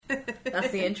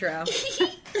That's the intro.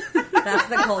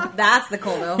 That's the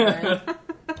cold open.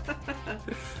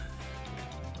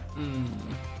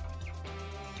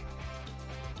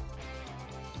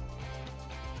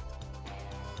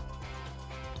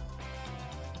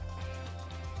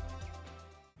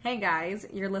 Hey guys,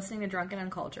 you're listening to Drunken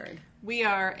Uncultured. We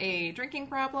are a drinking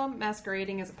problem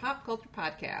masquerading as a pop culture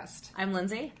podcast. I'm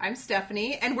Lindsay. I'm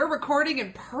Stephanie, and we're recording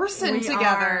in person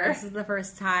together. This is the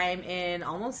first time in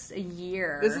almost a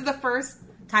year. This is the first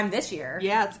time this year.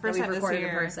 Yeah, it's the first that time we've recorded this year.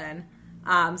 in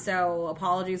person. So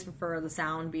apologies for the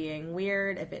sound being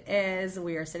weird. If it is,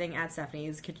 we are sitting at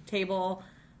Stephanie's kitchen table,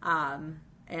 and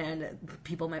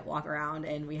people might walk around,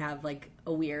 and we have like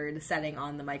a weird setting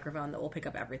on the microphone that will pick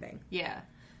up everything. Yeah.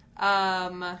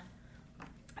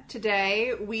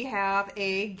 Today we have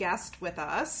a guest with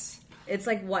us. It's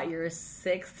like, what, your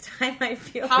sixth time, I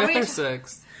feel? How Fifth many or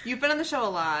sixth? You've been on the show a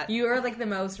lot. You are like the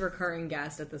most recurring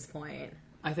guest at this point.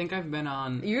 I think I've been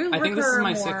on. You I think this is recur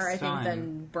my more, sixth I think, time.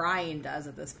 than Brian does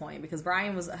at this point, because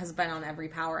Brian has been on every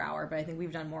Power Hour, but I think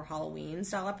we've done more Halloween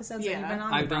style episodes than you've been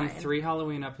on. I've done Brian. 3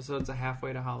 Halloween episodes, a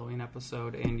halfway to Halloween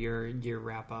episode, and your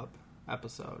wrap up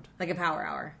episode. Like a Power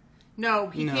Hour. No,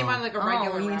 he came on like a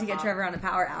regular. Oh, you need to get wrap-up. Trevor on a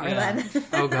Power Hour Yeah. then.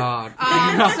 Oh God.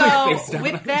 So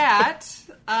with that,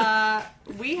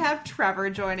 we have Trevor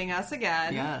joining us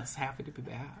again. Yes, happy to be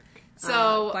back.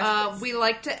 So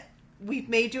we've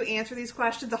made you answer these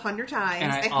questions 100 times.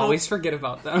 And I hope- always forget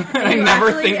about them. I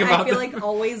never think about I feel them. like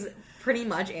always pretty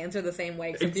much answer the same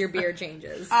way, except your beard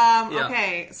changes. Yeah.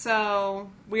 Okay, so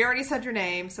we already said your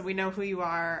name, so we know who you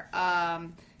are.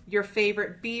 Your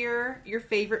favorite beer, your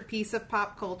favorite piece of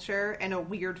pop culture, and a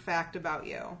weird fact about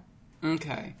you.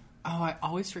 Okay. Oh, I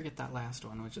always forget that last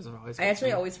one, which is always. I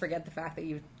actually always forget the fact that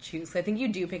you choose. I think you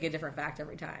do pick a different fact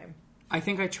every time. I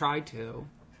think I tried to.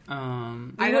 I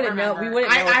don't wouldn't know. remember. We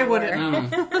wouldn't know. I what they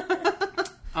wouldn't were.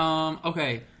 know.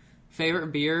 Okay. Favorite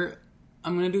beer.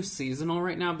 I'm gonna do seasonal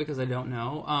right now because I don't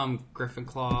know. Griffin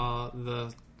Claw,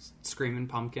 the Screaming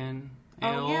Pumpkin Ale.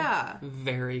 Oh, yeah.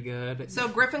 Very good. So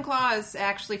Griffin Claw is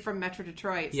actually from Metro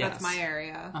Detroit, so Yes. that's my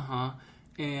area.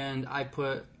 And I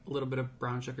put a little bit of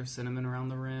brown sugar cinnamon around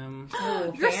the rim.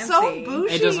 Ooh, You're fancy. so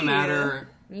bougie. It doesn't matter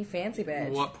You fancy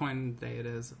bitch. what point in the day it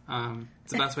is.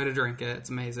 It's the best way to drink it. It's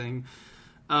amazing.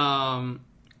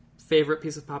 Favorite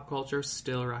piece of pop culture,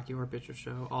 still Rocky Horror Picture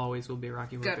Show. Always will be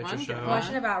Rocky Horror Good Picture one, Show. good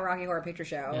Question about Rocky Horror Picture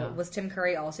Show. Yeah. Was Tim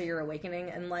Curry also your awakening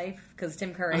in life? Because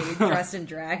Tim Curry dressed in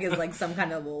drag is like some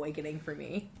kind of awakening for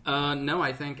me. No,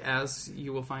 I think as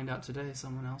you will find out today,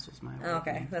 someone else was my awakening.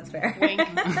 Okay, that's fair. Wink.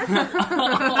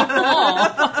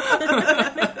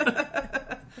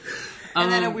 And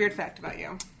then a weird fact about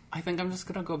you. I think I'm just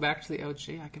gonna go back to the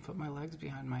OG. I can put my legs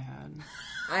behind my head.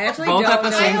 I actually Both don't at the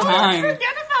know. same time. Forget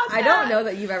about that. I don't know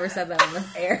that you've ever said that on the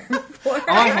air before. Oh,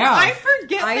 I have. I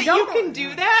forget I that don't- you can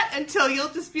do that until you'll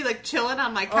just be like chilling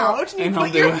on my couch and and you I'll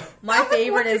put do your. it. My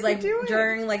favorite is like doing?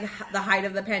 during like the height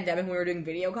of the pandemic when we were doing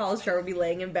video calls, Trevor would be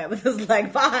laying in bed with his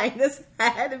leg behind his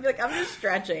head and be like, I'm just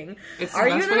stretching. It's the Are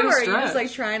you best though, way to or are you just stretch.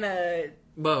 like trying to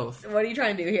Both. what are you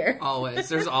trying to do here? Always.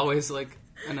 There's always like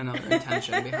another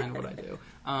intention behind what I do.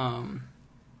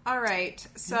 All right,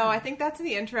 so I think that's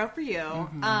the intro for you.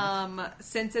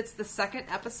 Since it's the second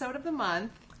episode of the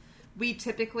month, we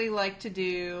typically like to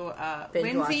do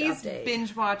Binge watch Lindsay's update.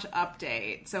 binge watch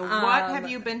update. So what have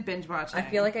you been binge watching? I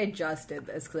feel like I just did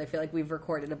this because I feel like we've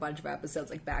recorded a bunch of episodes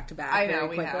like back to back I know, very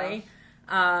we quickly.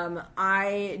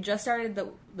 I just started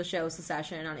the show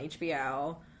Succession on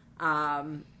HBO.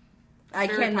 I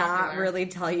very cannot popular. really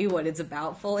tell you what it's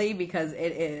about fully because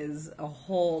it is a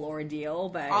whole ordeal.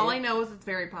 But all I know is it's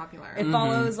very popular. it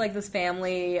follows like this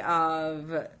family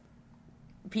of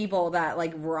people that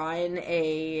like run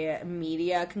a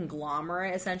media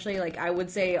conglomerate essentially. Like I would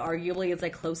say arguably it's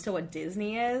like close to what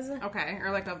Disney is. Okay,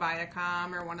 or like a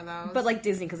Viacom or one of those. But like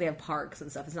Disney because they have parks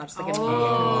and stuff. It's not just like a media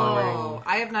conglomerate. oh,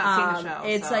 I have not seen the show.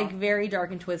 It's so. like very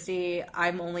dark and twisty.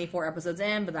 I'm only 4 episodes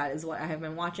in, but that is what I have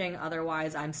been watching.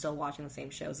 Otherwise, I'm still watching the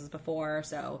same shows as before.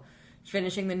 So,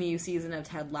 finishing the new season of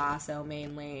Ted Lasso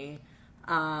mainly.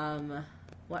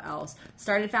 What else?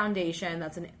 Started Foundation.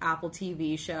 That's an Apple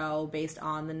TV show based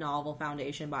on the novel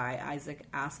Foundation by Isaac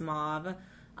Asimov.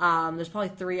 There's probably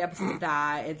 3 episodes of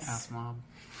that. It's Ass mob.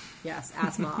 yes,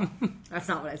 Asimov. That's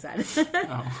not what I said.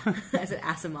 Oh. I said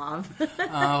Asimov.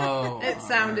 Oh. it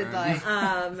sounded like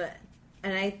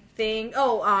And I think,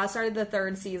 started the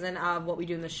 3rd season of What We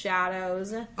Do in the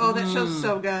Shadows, that show's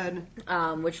so good.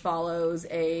 which follows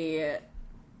a,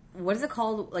 what is it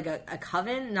called? Like a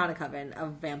coven? Not a coven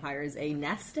of vampires, a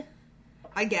nest?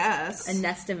 I guess A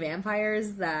nest of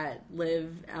vampires that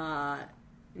live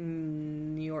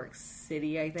New York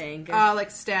City, I think.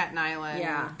 Like Staten Island.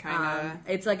 Yeah, kind of.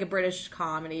 it's like a British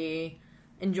comedy,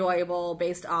 enjoyable,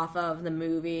 based off of the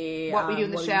movie What We Do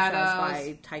in the Shadows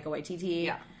by Taika Waititi.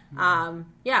 Yeah.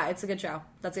 Yeah, it's a good show.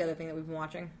 That's the other thing that we've been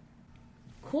watching.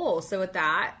 Cool. So with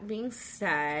that being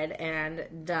said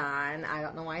and done, I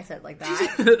don't know why I said it like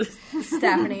that.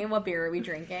 Stephanie, what beer are we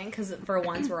drinking? Because for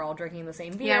once we're all drinking the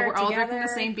same beer. Yeah, we're all together. drinking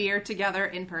the same beer together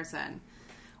in person.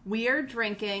 We are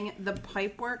drinking the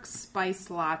Pipeworks Spice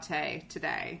Latte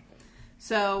today.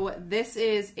 So this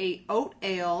is a oat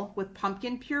ale with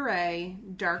pumpkin puree,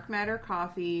 dark matter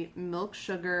coffee, milk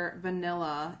sugar,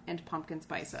 vanilla, and pumpkin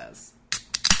spices.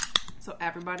 So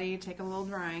everybody take a little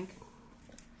drink.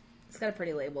 It's got a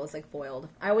pretty label. It's like foiled.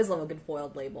 I always love a good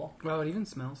foiled label. Wow, it even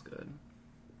smells good.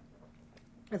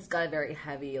 It's got a very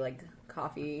heavy, like,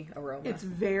 coffee aroma. It's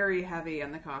very heavy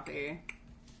on the coffee.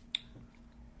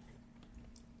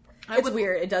 It's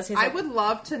weird. It does taste I like... would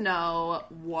love to know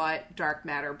what dark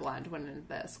matter blend went into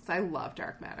this, because I love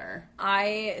dark matter.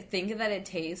 I think that it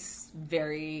tastes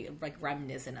very, like,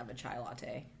 reminiscent of a chai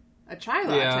latte. A chai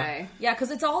latte. Yeah,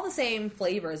 because it's all the same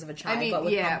flavors of a chai, but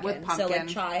with pumpkin. with pumpkin. So, like,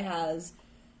 chai has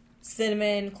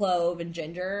cinnamon, clove, and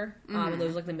ginger. And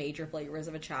those are, like, the major flavors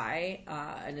of a chai.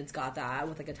 And it's got that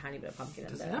with, like, a tiny bit of pumpkin in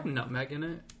Does there. it have nutmeg in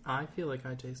it? I feel like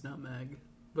I taste nutmeg.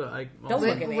 But I Don't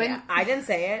look at me. Lin- I didn't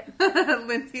say it.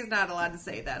 Lindsay's not allowed to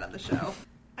say that on the show.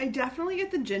 I definitely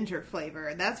get the ginger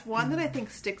flavor. That's one that I think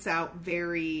sticks out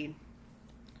very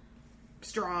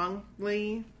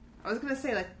strongly. I was going to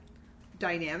say, like,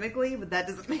 dynamically, but that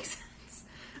doesn't make sense.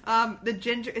 The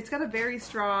ginger, it's got a very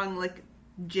strong, like,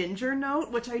 ginger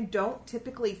note, which I don't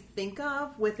typically think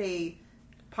of with a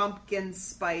pumpkin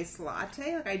spice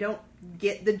latte. Like, I don't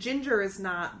get, the ginger is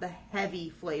not the heavy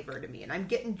flavor to me, and I'm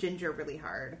getting ginger really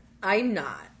hard. I'm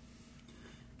not.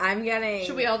 I'm getting...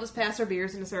 Should we all just pass our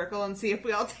beers in a circle and see if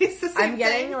we all taste the same I'm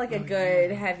getting, thing? like, a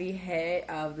good heavy hit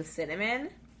of the cinnamon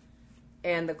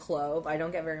and the clove. I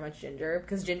don't get very much ginger,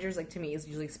 because ginger's, like, to me, is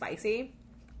usually spicy.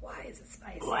 Why is it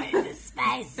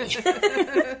spicy?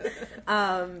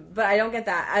 But I don't get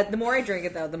that. The more I drink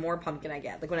it, though, the more pumpkin I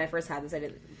get. Like, when I first had this, I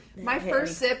didn't... My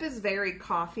first sip is very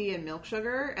coffee and milk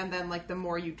sugar, and then, like, the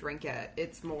more you drink it,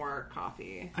 it's more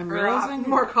coffee. I'm realizing...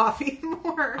 more coffee,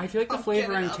 more I feel like the pumpkin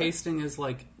flavor I'm and other- tasting is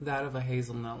like that of a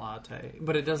hazelnut latte.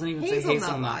 But it doesn't even say Hazelnut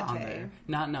hazelnut on latte. there.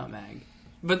 Not nutmeg.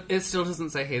 But it still doesn't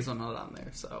say hazelnut on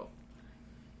there, so...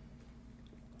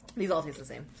 These all taste the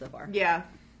same so far. Yeah.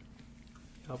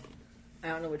 Yep. I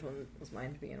don't know which one was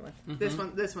mine to begin with. This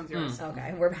one's yours.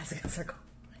 Okay, we're passing a circle.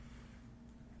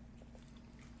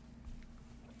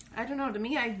 I don't know. To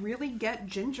me, I really get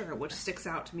ginger, which sticks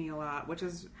out to me a lot, which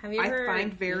is Have you ever I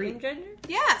find very eaten ginger?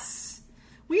 Yes,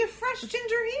 we have fresh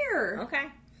ginger here. Okay.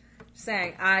 Just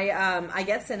saying, I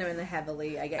get cinnamon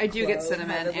heavily. I do get clove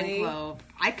cinnamon heavily. and clove.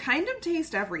 I kind of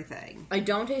taste everything. I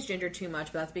don't taste ginger too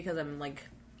much, but that's because I'm like,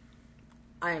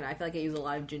 I don't know. I feel like I use a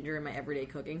lot of ginger in my everyday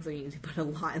cooking, so you need to put a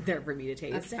lot in there for me to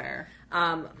taste. That's fair.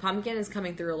 Pumpkin is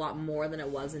coming through a lot more than it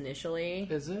was initially.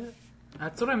 Is it?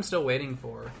 That's what I'm still waiting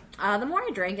for. The more I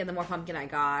drank it, the more pumpkin I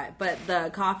got. But the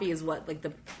coffee is what, like,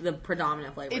 the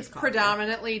predominant flavor It's is coffee.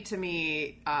 predominantly, to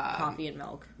me, Coffee and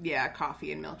milk. Yeah,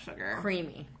 coffee and milk sugar.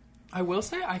 Creamy. I will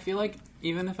say, I feel like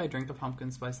even if I drink a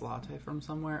pumpkin spice latte from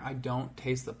somewhere, I don't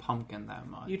taste the pumpkin that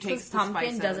much. You Because taste the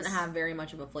pumpkin spices. doesn't have very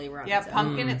much of a flavor on Yeah, its own.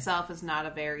 pumpkin itself is not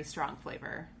a very strong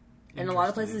flavor. And a lot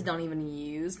of places don't even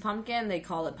use pumpkin. They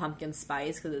call it pumpkin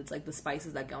spice because it's like the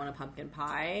spices that go in a pumpkin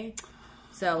pie.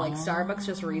 So, like, Starbucks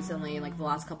just recently, like, the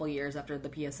last couple years after the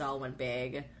PSL went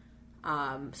big,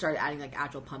 started adding, like,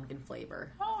 actual pumpkin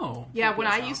flavor. Oh. Yeah, when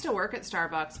I PSL. used to work at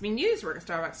Starbucks, I mean, you used to work at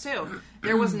Starbucks too,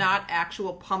 there was not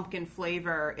actual pumpkin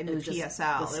flavor in the was just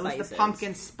PSL. the It was spices. the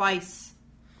pumpkin spice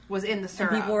was in the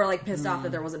syrup. And people were, like, pissed off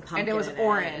that there wasn't pumpkin and it was in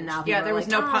orange. And now Yeah, people there are was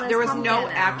like, no "Oh, there was there's no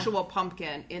pumpkin now." actual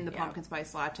pumpkin in the Yeah. pumpkin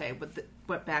spice latte,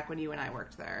 but back when you and I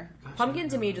worked there. Pumpkin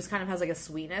to me just kind of has, like, a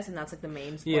sweetness, and that's, like, the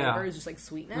main flavor Yeah. is just, like,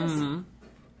 sweetness.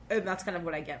 And that's kind of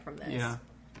what I get from this. Yeah.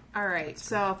 All right,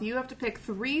 so if you have to pick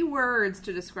 3 words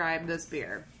to describe this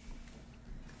beer,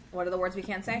 What are the words we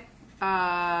can't say?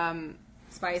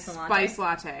 Spice and latte? spice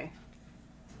latte.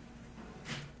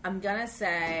 I'm gonna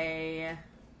say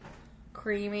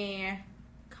creamy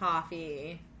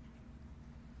coffee.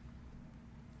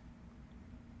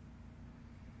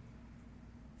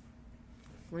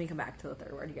 Let me come back to the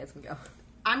third word. You guys can go.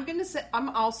 I'm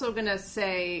also gonna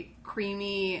say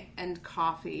creamy and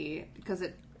coffee because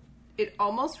it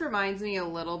almost reminds me a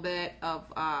little bit of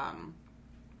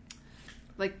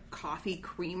like coffee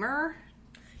creamer.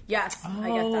 Yes, I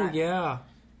get Oh, that. yeah.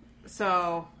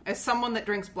 So as someone that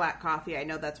drinks black coffee, I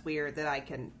know that's weird that I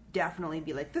can definitely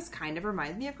be like, this kind of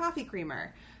reminds me of coffee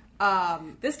creamer.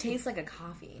 This tastes like a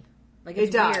coffee. Like It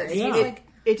it's does. weird. It Yeah. tastes like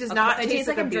It does not It taste tastes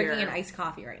like like a I'm drinking beer. an iced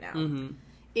coffee right now. Mm-hmm.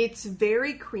 It's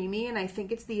very creamy, and I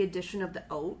think it's the addition of the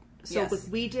oat. So Yes.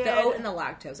 we did the oat and the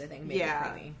lactose, I think, made it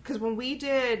creamy. because when we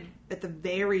did at the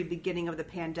very beginning of the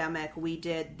pandemic, we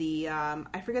did the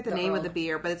I forget the name of the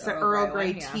beer, but it's the Earl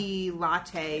Grey one, yeah. tea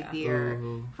latte beer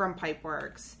Ooh. from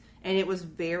Pipeworks, and it was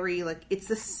very like it's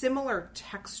a similar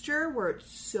texture where it's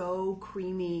so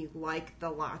creamy like the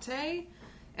latte,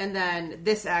 and then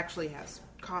this actually has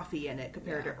coffee in it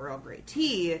compared to Earl Grey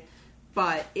tea.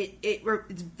 But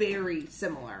it's very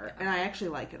similar, and I actually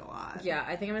like it a lot. Yeah,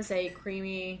 I think I'm gonna say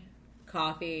creamy,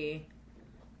 coffee,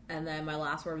 and then my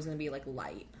last word was gonna be like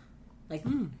light, like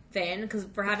thin, because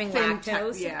for having Thin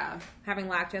lactose, having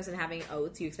lactose and having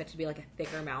oats, you expect it to be like a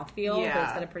thicker mouthfeel. But Yeah.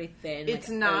 it's got a pretty thin. It's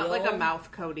like, not like a oil.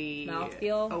 mouth-coaty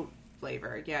Mouthfeel? oat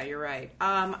flavor. Yeah, you're right.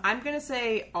 I'm gonna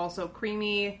say also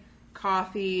creamy,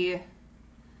 coffee.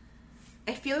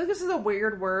 I feel like this is a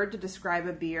weird word to describe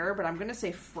a beer, but I'm gonna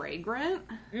say fragrant.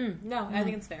 No, I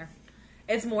think it's fair.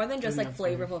 It's more than just like that's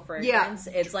fair. flavorful fragrance.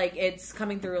 It's like it's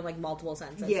coming through in like multiple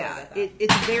senses. so I Yeah, get that.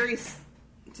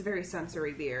 it's a very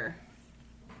sensory beer.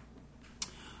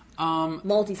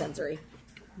 Multi-sensory.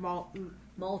 Malt,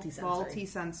 Multi-sensory.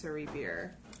 multi-sensory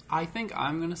beer. I think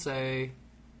I'm gonna say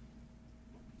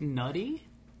nutty,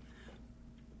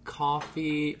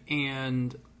 coffee,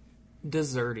 and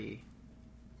desserty.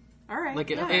 All right, Like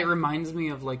yeah. it reminds me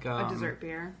of like a dessert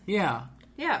beer. Yeah,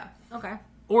 Yeah, Okay.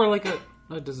 or like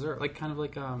a dessert, like kind of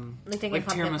like taking like a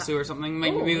pumpkin tiramisu or something.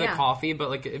 Maybe Ooh, like yeah. coffee, but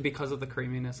like because of the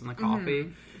creaminess and the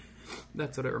coffee,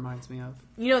 that's what it reminds me of.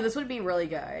 You know, this would be really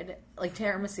good. Like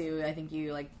tiramisu, I think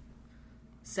you like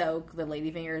soak the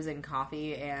ladyfingers in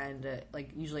coffee and like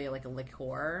usually like a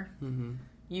liqueur. Mm-hmm.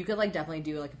 You could like definitely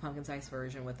do like a pumpkin spice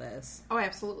version with this. oh,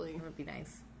 absolutely. It would be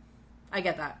nice. I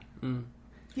get that.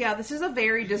 Yeah, this is a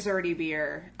very desserty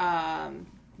beer,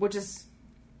 which is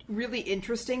really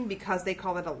interesting because they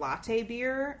call it a latte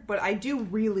beer, but I do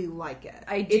really like it.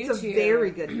 I do, It's a too. very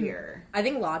good beer. I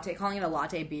think calling it a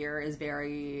latte beer is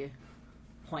very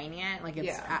poignant. Like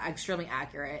it's extremely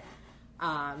accurate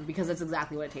because it's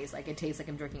exactly what it tastes like. It tastes like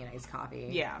I'm drinking an iced coffee.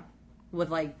 Yeah. With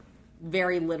like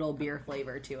very little beer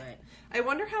flavor to it. I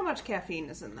wonder how much caffeine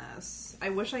is in this. I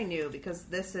wish I knew because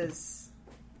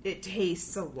it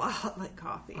tastes a lot like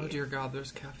coffee. Oh dear God,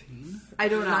 there's caffeine. I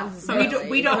don't Not know. necessarily.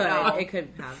 We don't It could. know. It could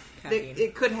have caffeine.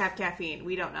 It could have caffeine.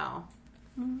 We don't know.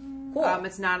 Cool.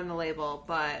 It's not in the label,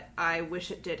 but I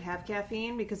wish it did have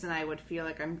caffeine because then I would feel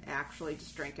like I'm actually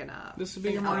just drinking up. This would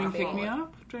be your an morning alcohol. pick me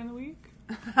up during the week.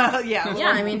 Yeah, yeah,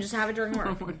 I mean, just have it during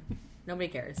work. Nobody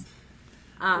cares.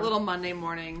 a little Monday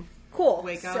morning. Cool.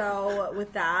 Wake up. So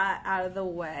with that out of the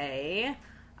way,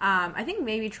 I think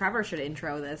maybe Trevor should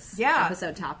intro this Yeah.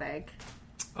 episode topic.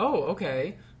 Oh,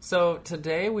 okay. So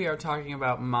today we are talking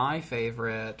about my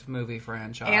favorite movie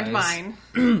franchise And mine.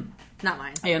 Not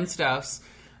mine. and Steph's,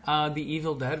 the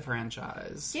Evil Dead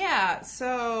franchise. Yeah,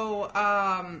 so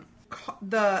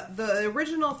the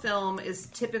original film is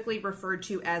typically referred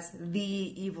to as The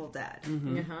Evil Dead.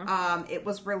 It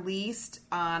was released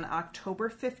on October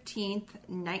 15th,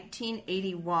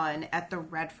 1981 at the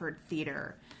Redford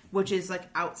Theater, which is like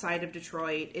outside of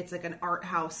Detroit. It's like an art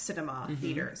house cinema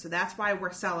theater. So that's why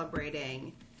we're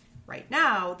celebrating right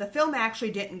now. The film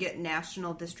actually didn't get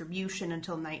national distribution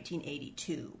until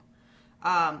 1982.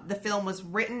 The film was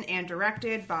written and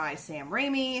directed by Sam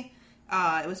Raimi.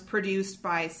 It was produced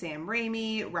by Sam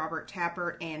Raimi, Robert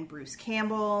Tappert, and Bruce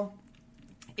Campbell.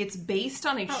 It's based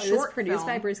on a It was short produced film.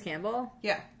 by Bruce Campbell.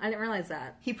 Yeah. I didn't realize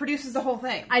that. He produces the whole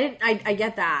thing. I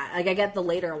get that. Like I get the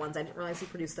later ones. I didn't realize he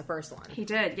produced the first one. He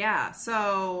did, yeah.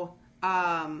 So,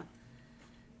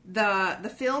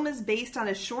 the film is based on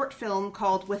a short film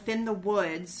called Within the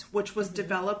Woods, which was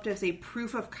developed as a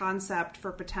proof of concept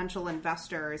for potential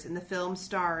investors. And the film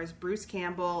stars Bruce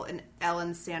Campbell and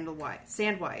Ellen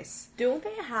Sandweiss. Don't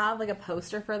they have like a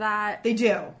poster for that They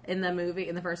do. in the movie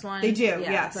in the first one? They do, Yeah,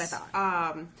 yes. That's what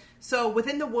I thought. So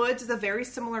Within the Woods is a very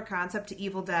similar concept to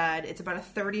Evil Dead. It's about a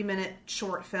 30-minute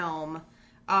short film,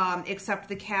 except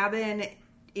the cabin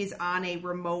is on a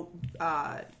remote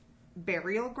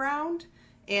burial ground,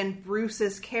 and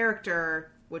Bruce's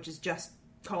character, which is just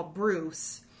called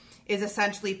Bruce, is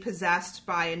essentially possessed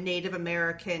by a Native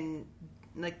American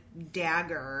like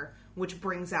dagger, which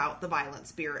brings out the violent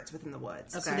spirits within the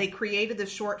woods. So Okay. they created the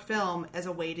short film as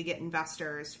a way to get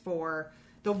investors for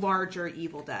the larger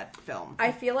Evil Dead film.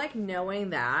 I feel like knowing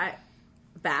that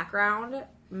background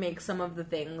makes some of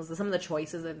the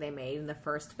choices that they made in the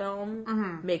first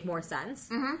film make more sense.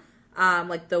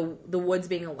 like the woods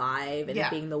being alive and Yeah.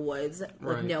 it being the woods, like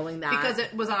Right. knowing that Because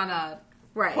it was on a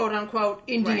right. quote unquote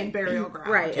Indian Right. burial ground.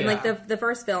 Right, and like Yeah. the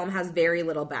first film has very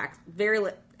little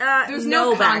There's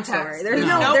no context. backstory. There's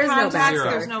no no context. Zero.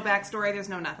 There's no backstory. There's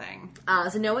no nothing.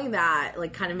 So knowing that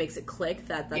like kind of makes it click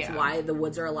that that's Yeah. why the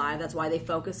woods are alive. That's why they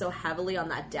focus so heavily on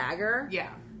that dagger. Yeah.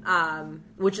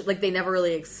 Which like they never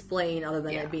really explain other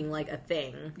than Yeah. it being like a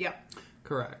thing. Yep.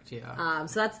 Correct. Yeah.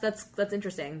 So that's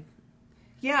interesting.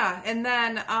 Yeah, and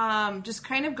then just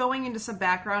kind of going into some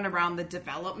background around the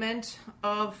development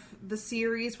of the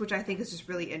series, which I think is just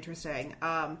really interesting.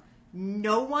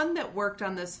 No one that worked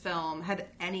on this film had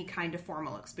any kind of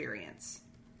formal experience.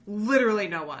 Literally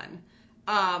no one.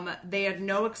 They had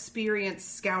no experience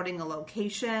scouting a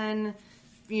location,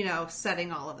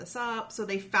 setting all of this up. So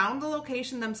they found the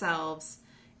location themselves,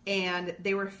 and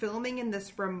they were filming in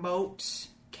this remote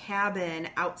cabin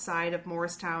outside of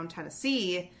Morristown,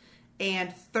 Tennessee,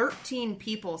 and 13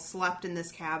 people slept in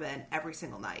this cabin every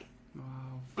single night. Wow.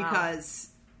 Because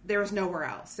there was nowhere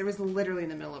else. There was literally in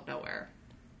the middle of nowhere.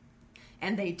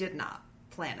 And they did not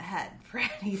plan ahead for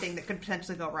anything that could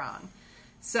potentially go wrong.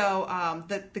 So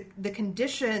the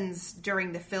conditions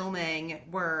during the filming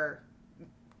were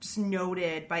just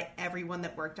noted by everyone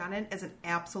that worked on it as an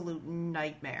absolute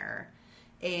nightmare.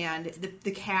 And the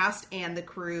cast and the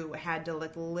crew had to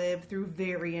live through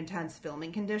very intense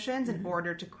filming conditions in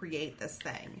order to create this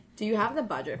thing. Do you have the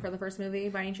budget for the first movie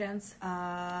by any chance?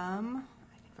 I can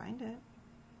find it.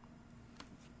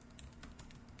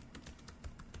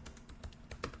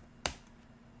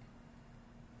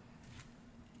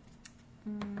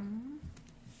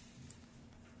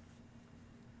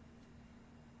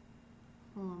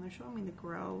 Oh, they're showing me the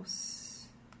gross.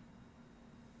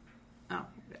 Oh,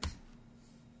 here it is.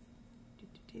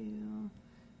 Do-do-do.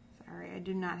 Sorry, I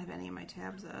do not have any of my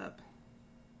tabs up.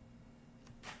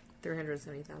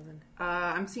 370,000.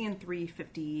 I'm seeing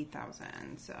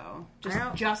 350,000, so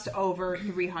Wow. just over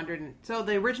 300. So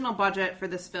the original budget for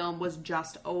this film was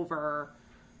just over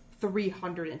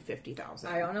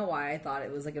 350,000. I don't know why I thought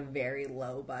it was like a very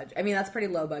low budget. I mean, that's pretty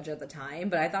low budget at the time,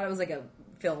 but I thought it was like a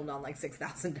filmed on like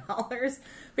 $6,000.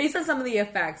 Based on some of the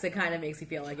effects, it kind of makes me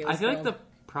feel like it was I feel like filmed- the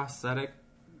prosthetic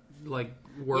work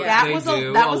Yeah. they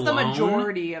do that was the alone,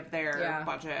 majority of their Yeah.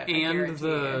 budget, I and guarantee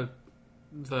you.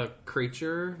 the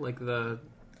creature, like the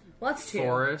Well, that's two.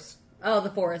 forest. Oh, the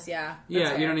forest, yeah. That's Yeah,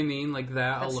 fair. you know what I mean. Like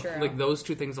that, That's true. like those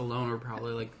two things alone are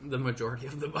probably like the majority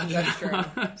of the budget. That's true.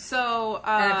 So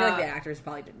And I feel like the actors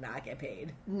probably did not get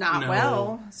paid. not No.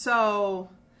 well. So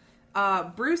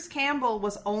Bruce Campbell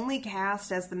was only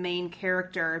cast as the main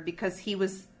character because he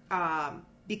was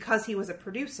a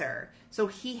producer. So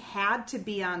he had to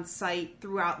be on site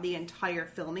throughout the entire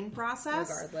filming process.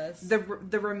 Regardless.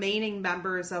 The remaining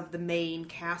members of the main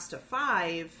cast of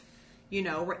 5,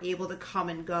 were able to come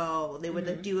and go. They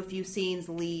would do a few scenes,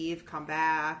 leave, come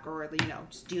back, or,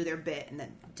 just do their bit and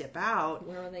then dip out.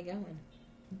 Where were they going?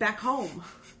 Back home.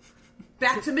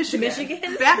 Back to Michigan.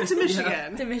 Michigan? Back to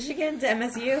Michigan. To Michigan? To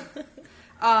MSU?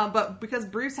 But because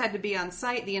Bruce had to be on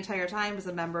site the entire time as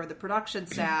a member of the production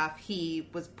staff, he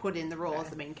was put in the role as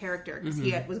the main character because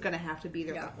he was going to have to be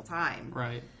there the whole time.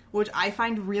 Right. Which I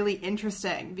find really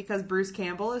interesting because Bruce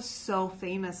Campbell is so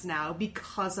famous now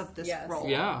because of this Yes. role.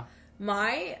 Yeah.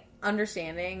 My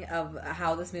understanding of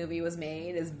how this movie was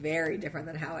made is very different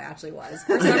than how it actually was.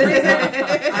 For some reason,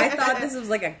 I thought this was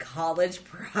like a college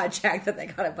project that they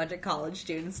got a bunch of college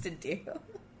students to do.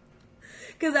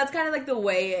 Because that's kind of like the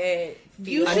way it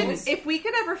You feels. should, if we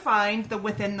could ever find the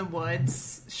Within the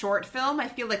Woods short film, I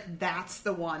feel like that's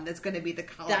the one that's going to be the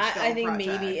college That, film I think,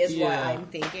 project. maybe is what Yeah. I'm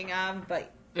thinking of. But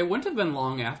It wouldn't have been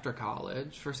long after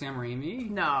college for Sam Raimi.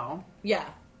 No. yeah.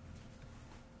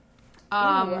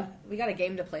 Ooh, we got a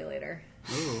game to play later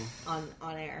Ooh. on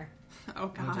air. Oh,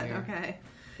 God. dear. Okay.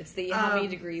 It's the how many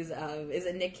degrees of... Is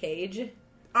it Nick Cage?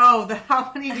 Oh, the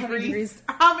how many many degrees? degrees?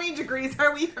 How many degrees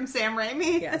are we from Sam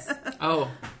Raimi? Yes.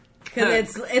 Oh.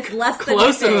 Because it's less than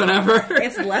Closer you think. than ever.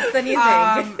 It's less than you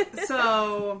think.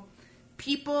 So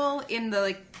people in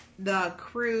the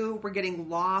crew were getting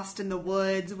lost in the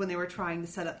woods when they were trying to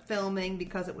set up filming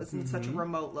because it was in such a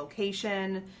remote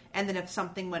location. And then if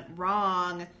something went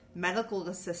wrong, medical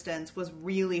assistance was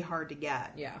really hard to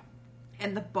get. Yeah.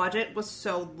 And the budget was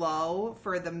so low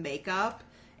for the makeup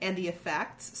and the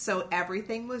effects, so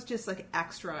everything was just like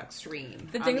extra extreme.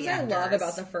 The on things I love actors.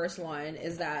 about the first one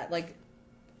is that like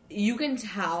you can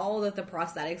tell that the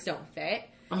prosthetics don't fit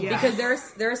Yeah. because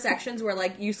there are sections where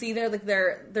like you see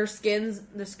their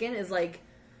skin is like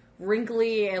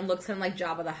wrinkly and looks kind of like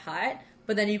Jabba the Hutt,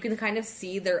 but then you can kind of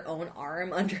see their own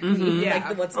arm underneath, Yeah.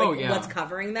 like what's Oh, yeah. what's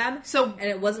covering them. So- and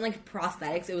it wasn't like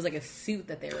prosthetics; it was like a suit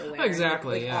that they were wearing,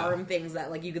 Exactly, like yeah. arm things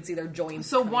that like you could see their joints.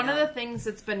 So coming one of out. the things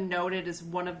that's been noted is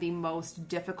one of the most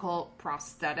difficult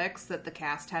prosthetics that the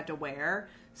cast had to wear.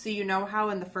 So you know how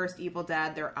in the first Evil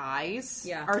Dead their eyes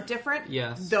Yeah. are different?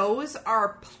 Yes. Those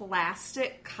are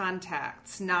plastic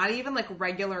contacts, not even like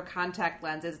regular contact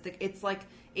lenses. It's like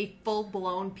a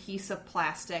full-blown piece of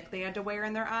plastic they had to wear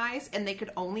in their eyes, and they could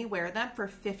only wear them for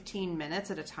 15 minutes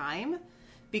at a time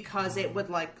because it would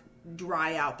like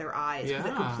dry out their eyes because it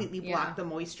Yeah. completely blocked Yeah. the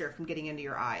moisture from getting into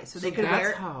your eyes. So So they could that's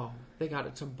wear how they got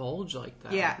it to bulge like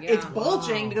that. yeah, Yeah. it's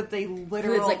bulging Wow. because they Because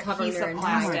literally it's like covering piece their of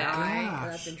entire plastic. eye. gosh. Oh,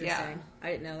 that's interesting.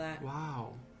 I didn't know that.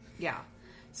 Wow. Yeah.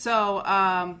 So,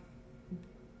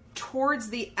 towards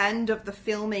the end of the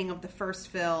filming of the first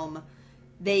film,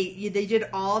 they did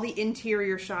all the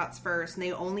interior shots first, and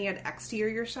they only had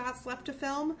exterior shots left to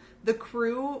film. The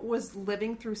crew was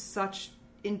living through such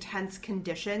intense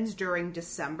conditions during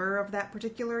December of that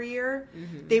particular year.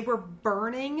 Mm-hmm. They were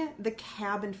burning the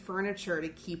cabin furniture to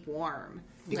keep warm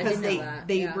because didn't know that.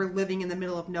 they Yeah. were living in the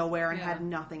middle of nowhere and Yeah. had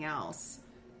nothing else.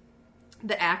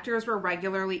 The actors were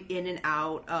regularly in and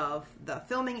out of the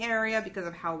filming area because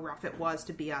of how rough it was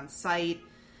to be on site.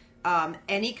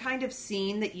 Any kind of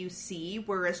scene that you see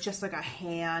where it's just like a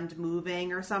hand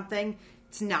moving or something,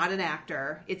 it's not an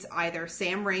actor. It's either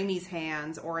Sam Raimi's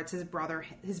hands or it's his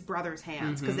brother's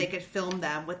hands because they could film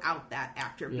them without that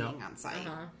actor being on site.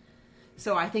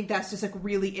 So I think that's just like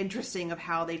really interesting of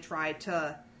how they tried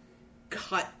to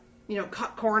cut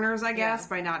corners, I guess,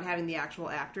 by not having the actual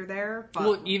actor there. But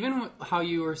Well, even how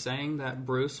you were saying that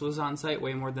Bruce was on site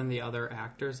way more than the other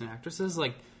actors and actresses,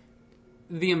 like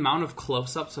the amount of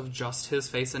close-ups of just his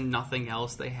face and nothing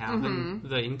else they have in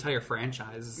the entire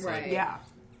franchise is Right. like yeah.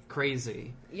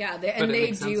 crazy. Yeah, But and it they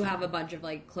makes do sense have now. a bunch of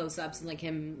like close-ups and like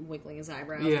him wiggling his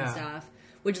eyebrows Yeah. and stuff,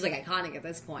 which is like iconic at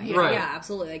this point. Right. Yeah,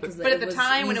 absolutely. Like, But at the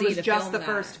time when it was just the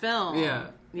first film, Yeah.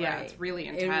 it's really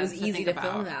intense. It was easy think to about.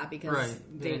 film that because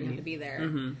Right. they didn't have to be there.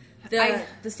 Mm-hmm.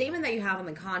 The statement that you have on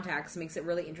the contacts makes it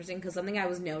really interesting because something I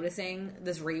was noticing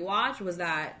this rewatch was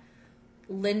that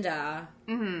Linda,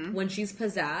 when she's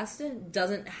possessed,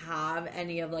 doesn't have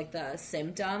any of like the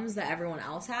symptoms that everyone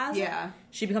else has. Yeah.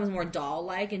 She becomes more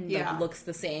doll-like and Yeah. like, looks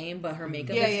the same, but her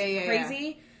makeup Yeah, is yeah,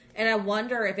 crazy. And I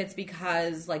wonder if it's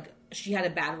because like she had a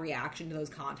bad reaction to those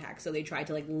contacts, so they tried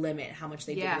to like limit how much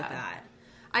they did with that.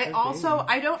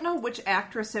 I don't know which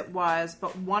actress it was,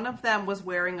 but one of them was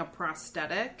wearing a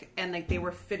prosthetic, and like they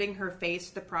were fitting her face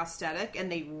to the prosthetic,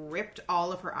 and they ripped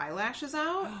all of her eyelashes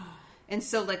out. And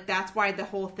so, like, that's why the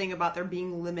whole thing about there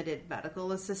being limited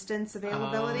medical assistance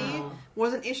availability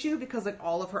was an issue because, like,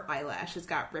 all of her eyelashes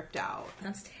got ripped out.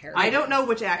 That's terrible. I don't know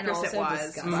which actress it also was.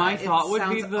 disgusting. but My it thought would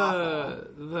be sounds awful.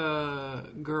 the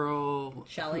girl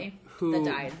Shelley who that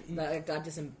died, that got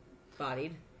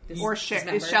disembodied. Or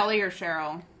dismembered. is Shelley or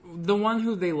Cheryl? the one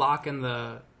who they lock in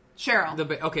the Cheryl.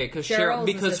 okay, because Cheryl's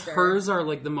the because sister. hers are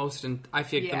like the most I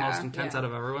feel like the Yeah, most intense yeah. out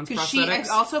of everyone's Because prosthetics.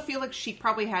 I also feel like she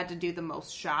probably had to do the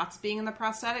most shots being in the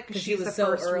prosthetic because 'Cause she she's was the so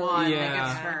first early. one that Yeah.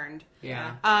 gets turned.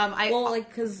 yeah. Well, like,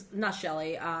 because not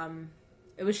Shelley.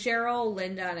 It was Cheryl,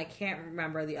 Linda, and I can't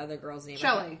remember the other girl's name.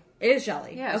 Shelley. It is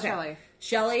Shelley. Yeah, it's okay. Shelley.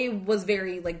 Shelley was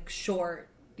very like short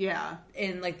Yeah.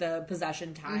 in like the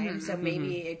possession time, so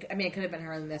maybe it could have been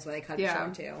her in this way. They cut it Yeah.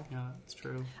 short too. Yeah, that's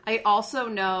true. I also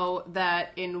know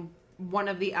that in one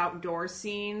of the outdoor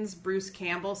scenes, Bruce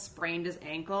Campbell sprained his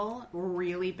ankle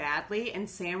really badly, and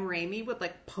Sam Raimi would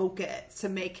like poke it to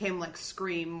make him like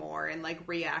scream more and like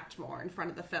react more in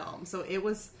front of the film. So it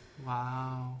was.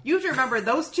 Wow. You have to remember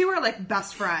those two are like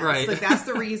best friends. Right. Like that's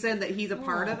the reason that he's a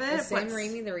part of it. Is Sam but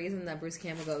Raimi the reason that Bruce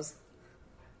Campbell goes?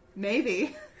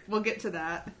 maybe we'll get to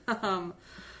that.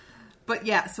 But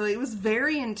yeah, so it was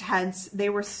very intense. They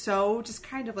were so just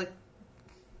kind of like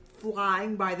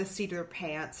flying by the seat of their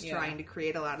pants Yeah. trying to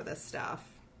create a lot of this stuff.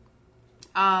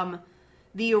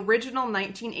 The original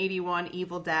 1981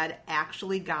 Evil Dead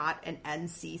actually got an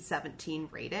NC-17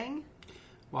 rating.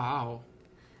 Wow.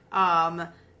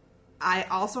 I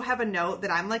also have a note that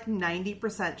I'm like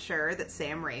 90% sure that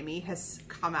Sam Raimi has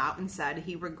come out and said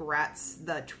he regrets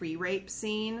the tree rape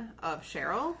scene of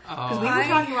Cheryl. Because we were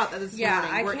talking about that this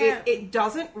morning, where it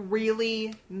doesn't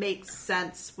really make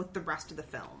sense with the rest of the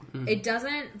film. It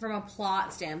doesn't, from a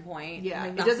plot standpoint. Yeah, like,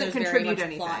 it not doesn't that there's contribute very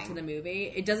much plot anything. to the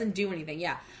movie. It doesn't do anything.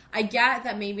 Yeah, I get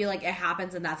that maybe like it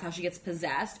happens and that's how she gets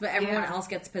possessed, but everyone Yeah. else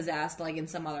gets possessed like in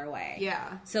some other way.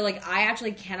 Yeah. So like I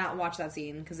actually cannot watch that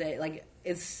scene because it like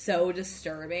is so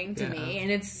disturbing to Yeah. me, and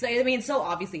it's so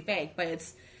obviously fake, but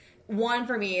it's one,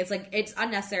 for me, it's like, it's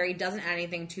unnecessary, doesn't add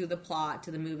anything to the plot,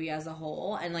 to the movie as a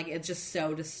whole, and like, it's just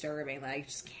so disturbing that I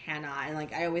just cannot, and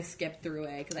like, I always skip through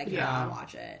it because I cannot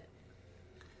watch it.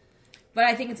 But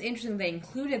I think it's interesting they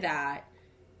included that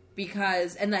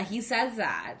because, and that he says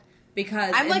that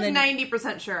because I'm like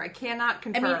 90% sure. I cannot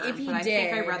confirm. I mean, if he but did,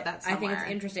 I think I read that somewhere. I think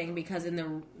it's interesting because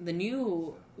in the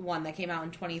new one that came out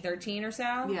in 2013 or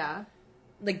so, yeah,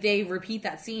 like they repeat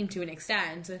that scene to an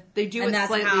extent. They do, and it that's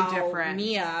slightly how different.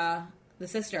 Mia, the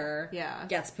sister,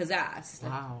 gets possessed.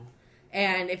 Wow.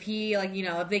 And if he, like, you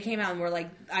know, if they came out and were like,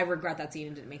 I regret that scene,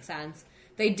 it didn't make sense.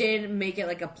 They did make it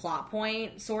like a plot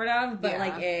point, sort of, but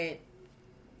like it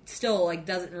still like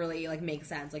doesn't really like make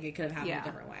sense. Like it could have happened a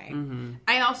different way. Mm-hmm.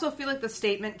 I also feel like the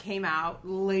statement came out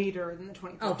later than the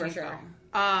 2013 Oh, for sure.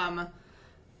 film.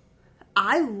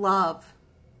 I love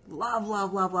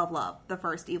the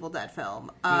first Evil Dead film.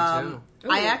 Me too.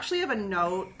 I actually have a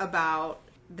note about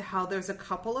how there's a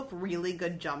couple of really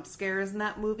good jump scares in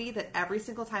that movie that every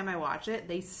single time I watch it,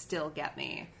 they still get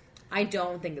me. I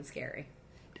don't think it's scary.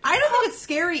 I don't think it's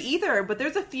scary either, but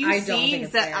there's a few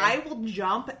scenes that scary. I will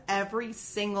jump every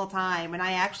single time, and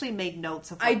I actually made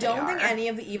notes of what I don't they think are. any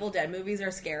of the Evil Dead movies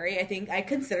are scary. I think I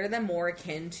consider them more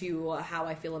akin to how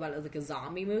I feel about it, like a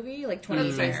zombie movie, like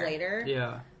 20 Days Later.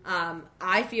 Yeah.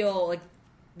 I feel like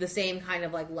the same kind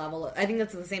of like level. I think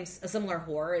that's a similar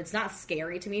horror. It's not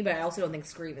scary to me, but I also don't think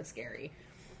Scream is scary.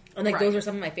 And like those are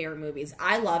some of my favorite movies.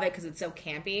 I love it because it's so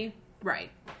campy,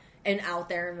 Right. and out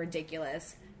there and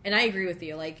ridiculous. And I agree with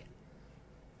you. Like,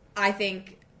 I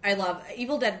think I love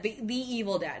Evil Dead. The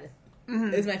Evil Dead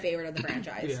is my favorite of the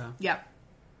franchise. Yeah. Yep.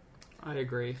 I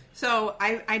agree. So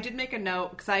I did make a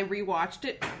note because I rewatched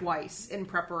it twice in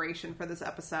preparation for this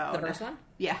episode. The first one?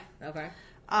 Yeah. Okay.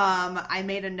 I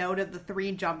made a note of the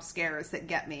 3 jump scares that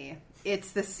get me.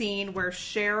 It's the scene where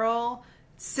Cheryl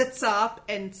sits up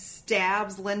and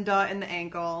stabs Linda in the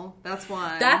ankle. That's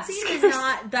one. That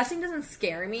scene doesn't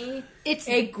scare me.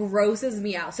 It grosses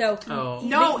me out. So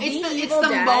no, the it's Evil the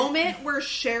Dead, moment where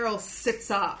Cheryl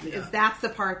sits up. Yeah. That's the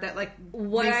part that like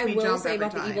what makes I me will jump say every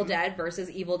about time. the Evil Dead versus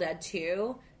Evil Dead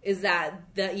 2 is that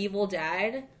the Evil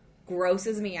Dead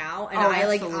grosses me out,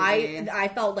 and I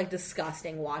felt like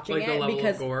disgusting watching Like it the level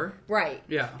because of gore? right,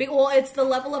 Yeah. Well, it's the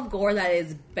level of gore that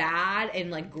is bad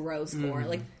and like gross gore.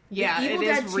 Like Yeah, the Evil it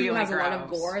Dead is 2 really has a lot of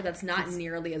gross. gore that's not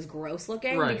nearly as gross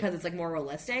looking Right. because it's like more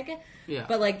realistic. Yeah.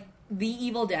 But like the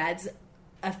Evil Dead's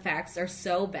effects are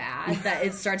so bad that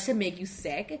it starts to make you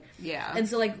sick. Yeah. And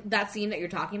so like that scene that you're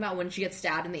talking about when she gets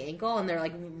stabbed in the ankle and they're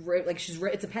like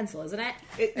it's a pencil, isn't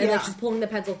it? And like she's pulling the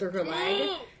pencil through her leg.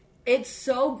 It's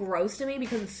so gross to me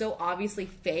because it's so obviously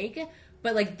fake,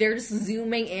 but like they're just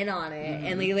zooming in on it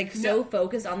and they like so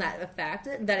focused on that effect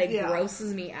that it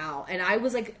grosses me out. And I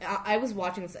was like, I was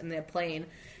watching this in the plane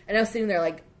and I was sitting there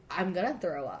like, I'm gonna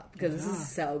throw up because this is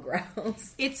so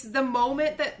gross. It's the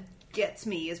moment that gets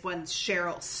me is when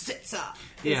Cheryl sits up.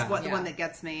 Is Yeah. the one that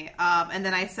gets me. And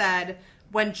then I said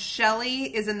when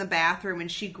Shelley is in the bathroom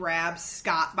and she grabs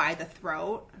Scott by the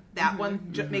throat, that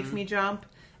one makes me jump.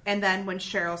 And then when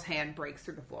Cheryl's hand breaks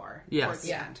through the floor towards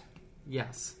the end.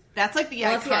 Yes. That's like the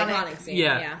That's the iconic. iconic scene.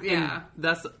 Yeah. Yeah.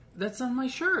 And that's on my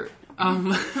shirt.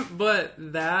 But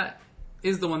that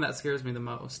is the one that scares me the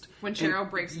most. When Cheryl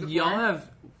breaks through the y'all floor?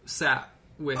 have sat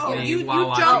with me you while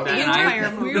watching jumped that. the and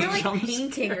entire We were the like jumps-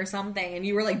 painting or something, and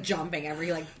you were like jumping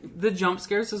every like. The jump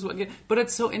scares is what but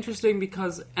it's so interesting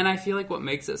because, and I feel like what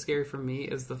makes it scary for me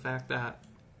is the fact that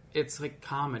it's like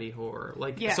comedy horror.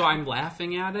 Like, so I'm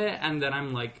laughing at it, and then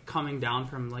I'm like coming down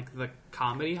from like the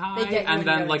comedy high, They get you when and you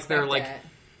then don't like they're like, expect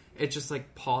it just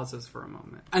like pauses for a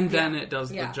moment, and then it does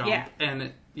the jump, and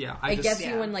it It gets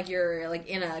you when like you're like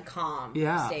in a calm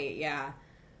state. Yeah,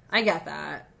 I get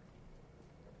that.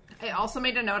 I also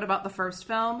made a note about the first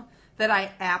film that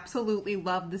I absolutely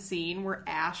love the scene where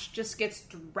Ash just gets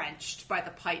drenched by the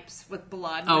pipes with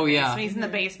blood. Oh, yeah. When he's in the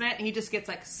basement, and he just gets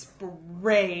like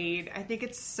sprayed. I think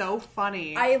it's so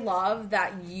funny. I love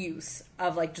that use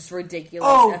of like just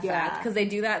ridiculous effect because they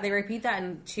do that. They repeat that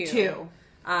in two.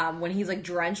 When he's like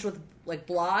drenched with like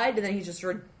blood, and then he's just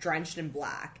drenched in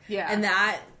black. Yeah, and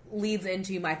that leads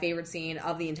into my favorite scene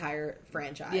of the entire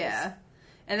franchise. Yeah.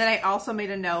 And then I also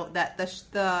made a note that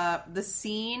the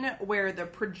scene where the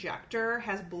projector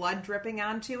has blood dripping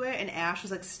onto it, and Ash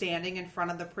is like standing in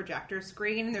front of the projector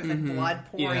screen, and there's like blood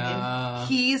pouring in.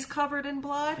 He's covered in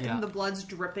blood, and the blood's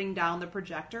dripping down the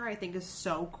projector. I think is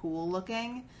so cool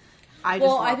looking. I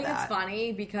think it's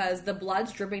funny because the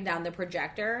blood's dripping down the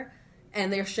projector.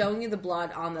 And they're showing you the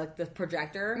blood on the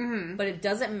projector, but it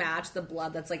doesn't match the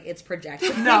blood that's like it's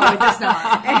projected. No, it does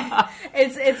not.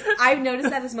 it's. I've noticed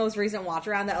that this most recent watch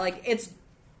around that like it's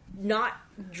not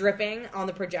dripping on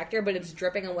the projector, but it's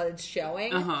dripping on what it's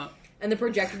showing. And the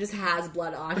projector just has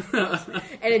blood on it.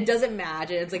 And it doesn't match.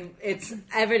 And it's like, it's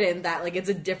evident that like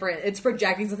it's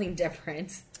projecting something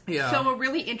different. Yeah. So a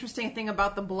really interesting thing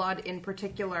about the blood in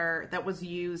particular that was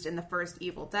used in the first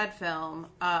Evil Dead film,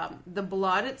 the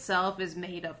blood itself is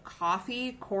made of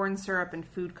coffee, corn syrup, and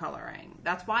food coloring.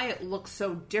 That's why it looks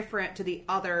so different to the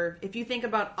other... If you think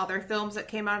about other films that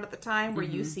came out at the time where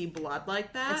you see blood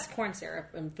like that... It's corn syrup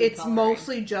and food It's coloring.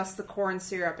 mostly just the corn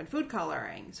syrup and food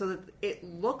coloring. So that it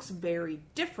looks very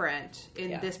different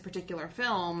in this particular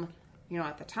film,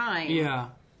 at the time. Yeah.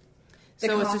 The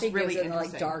So it's coffee just really gives it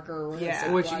interesting. like darker, really Yeah.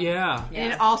 thick Which, blood.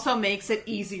 And it also makes it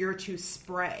easier to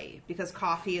spray because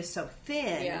coffee is so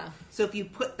thin. Yeah. So if you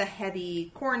put the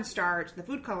heavy cornstarch, the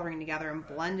food coloring together and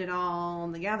blend it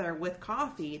all together with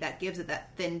coffee, that gives it that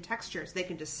thin texture so they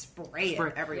can just spray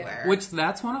it everywhere. Which,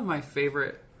 that's one of my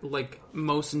favorite, like,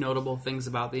 most notable things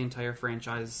about the entire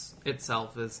franchise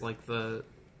itself is, like,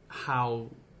 how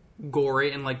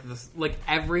gory and like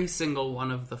every single one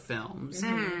of the films.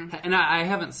 And I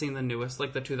haven't seen the newest,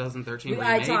 like the 2013 remake.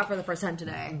 I saw it for the first time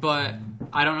today. But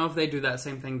I don't know if they do that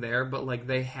same thing there, but like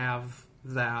they have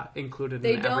that included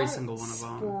in every single one of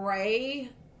them. Spray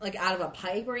like out of a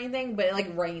pipe or anything, but it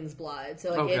like rains blood.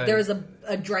 So like Okay. there's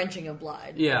a drenching of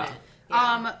blood. Yeah.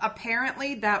 in it.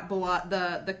 Apparently that blood,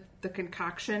 the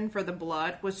concoction for the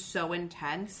blood was so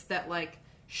intense that like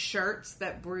shirts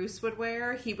that Bruce would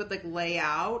wear, he would like lay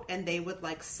out and they would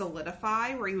like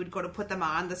solidify where he would go to put them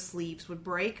on, the sleeves would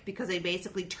break because they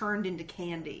basically turned into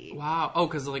candy. Wow. Oh,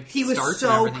 because like He was starch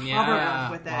so and everything. covered Yeah.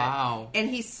 up with it. Wow. And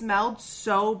he smelled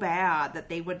so bad that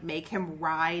they would make him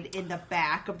ride in the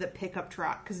back of the pickup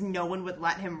truck because no one would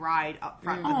let him ride up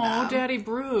front with Oh, them. Daddy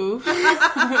Bruce.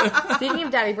 Speaking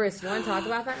of Daddy Bruce, do you want to talk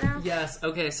about that now? Yes.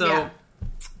 Okay. So Yeah.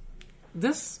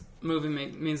 this movie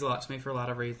means a lot to me for a lot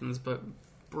of reasons, but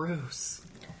Bruce,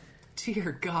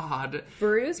 dear God,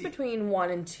 Bruce between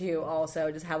 1 and 2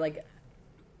 also just had like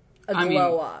a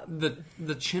glow up.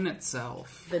 The chin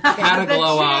itself The had a chin.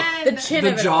 glow up. The chin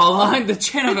The of it all. jawline, the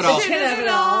chin of it all. Chin of it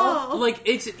all. Like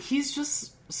he's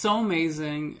just so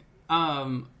amazing.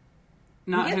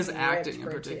 Not He his gets acting in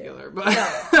ripped for particular, two.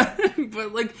 but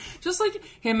but like just like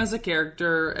him as a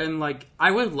character, and like I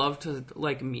would love to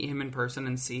like meet him in person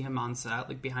and see him on set,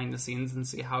 like behind the scenes, and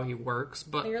see how he works.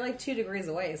 But You're like 2 degrees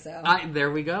away, so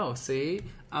there we go. See,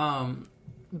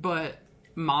 but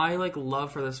my like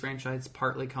love for this franchise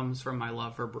partly comes from my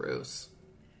love for Bruce.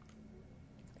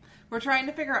 We're trying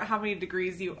to figure out how many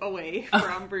degrees you away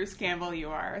from Bruce Campbell you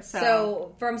are.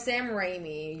 So from Sam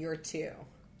Raimi, you're 2.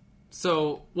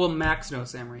 So, well, Max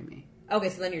knows Sam Raimi. Okay,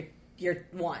 so then you're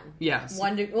 1. Yes.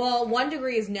 1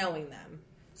 degree is knowing them.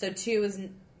 So 2 is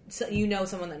you know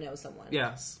someone that knows someone.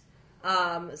 Yes.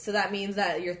 So that means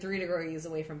that you're 3 degrees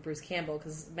away from Bruce Campbell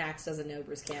because Max doesn't know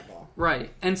Bruce Campbell.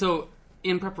 Right. And so,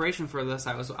 in preparation for this,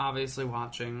 I was obviously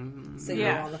watching. So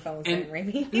you're on the phone with Sam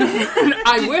Raimi.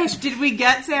 I wish. Did we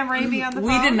get Sam Raimi on the phone?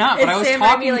 We did not, but I was Sam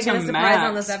talking Raimi, like, to in a surprise Max.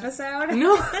 on this episode?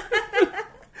 No.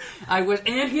 I wish.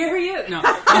 And here he is. No.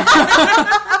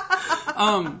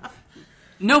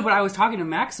 No, but I was talking to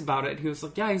Max about it. He was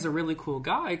like, yeah, he's a really cool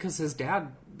guy because his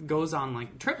dad goes on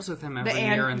like trips with him every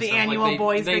year and the stuff. annual like,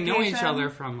 boys' they know each vacation? other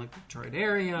from like the Detroit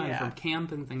area and from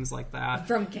camp and things like that.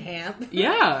 From camp.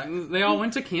 Yeah, they all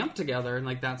went to camp together, and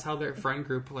like that's how their friend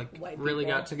group like White really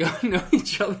people. got to go know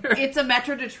each other. It's a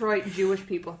Metro Detroit Jewish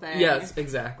people thing. Yes,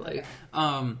 exactly.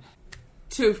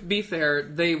 To be fair,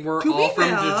 they were To all be from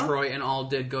fair. Detroit and all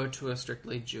did go to a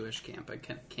strictly Jewish camp in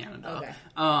Canada.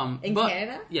 Okay. In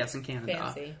Canada? Yes, in Canada.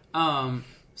 Fancy.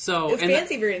 So It's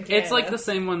fancy if you're in Canada. It's like the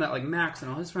same one that like Max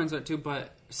and all his friends went to,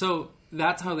 but so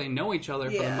that's how they know each other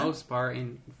for the most part,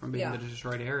 from being in the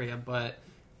Detroit area. But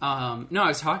no, I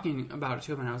was talking about it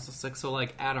too, and I was just like, so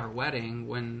like at our wedding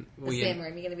when Is Sam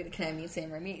Raimi going to be can I meet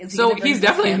Sam Raimi? Is he so gonna bring he's Bruce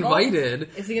definitely Campbell? invited.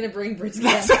 Is he going to bring Bruce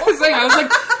That's Campbell? what I was saying. I was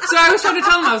like, so I was trying to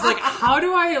tell him, I was like, how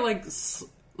do I How do you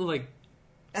slip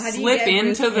get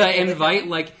Bruce into the Campbell with invite? him?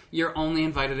 Like you're only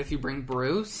invited if you bring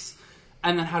Bruce.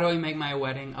 And then how do I make my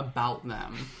wedding about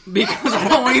them? Because I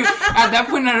don't even, at that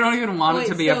point I don't even want it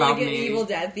to be so about like an me. Evil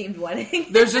Dead themed wedding.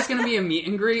 There's just going to be a meet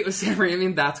and greet with Sam Raimi,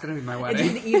 and that's going to be my It's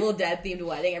wedding. an Evil Dead themed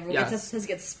wedding. Everyone Yes. just has to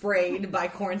get sprayed by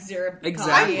corn syrup.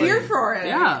 Exactly. I'm here for it.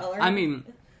 Yeah, color. I mean,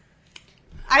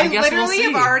 I guess we'll literally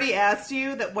see. have already asked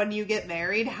you that when you get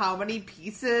married, how many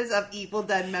pieces of Evil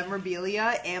Dead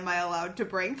memorabilia am I allowed to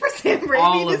bring for Sam Raimi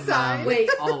all to of sign? them. Wait.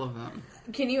 All of them.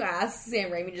 Can you ask Sam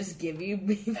Raimi to just give you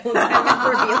Evil Dead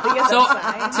memorabilia? So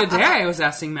sign? today I was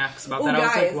asking Max about that. I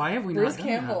was like, why have we Bruce not done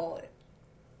Campbell.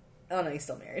 Oh no, he's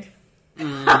still married.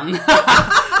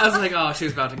 I was like, oh, she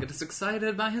was about to get us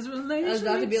excited by his relationship I was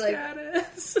about to be like,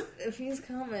 status. if he's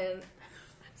coming,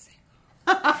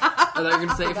 I thought you were going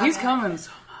to say, if he's coming,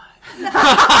 so am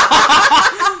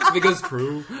I. Because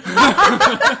true.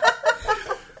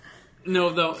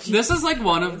 No, though, this is like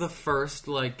one of the first,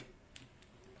 like,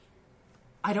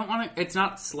 I don't want to, it's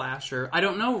not slasher. I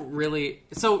don't know really.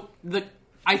 So,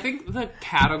 I think the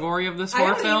category of this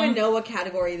horror I don't film, even know what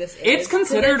category this is. it's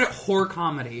considered horror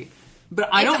comedy. But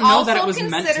I don't know that it was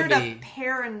meant to be. It's considered a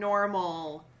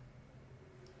paranormal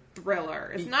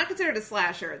thriller. It's not considered a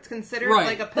slasher. It's considered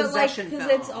like a possession film.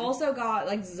 Because it's also got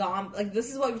like zombie. Like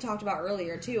this is what we talked about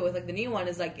earlier too. With like the new one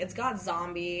is like it's got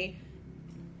zombie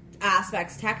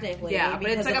aspects technically. Yeah, but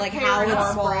it's like a how it's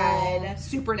paranormal, spread.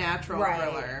 supernatural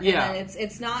thriller. Yeah, and then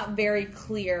it's not very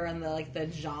clear in the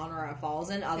genre it falls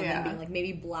in, other than being like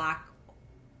maybe black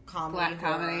comedy.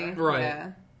 Right?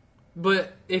 Yeah.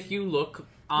 But if you look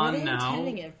on they're now,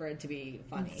 intending it for it to be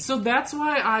funny. so that's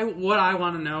why what I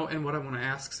want to know and what I want to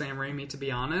ask Sam Raimi, to be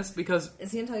honest, because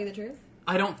Is he gonna tell you the truth?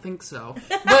 I don't think so.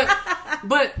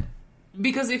 But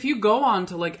because if you go on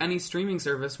to like any streaming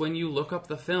service, when you look up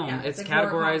the film, Yeah, it's like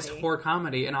categorized horror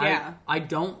comedy, and Yeah. I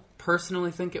don't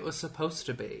personally think it was supposed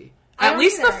to be. I At don't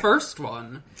least the either. first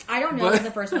one. I don't know But- what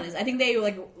the first one is. I think they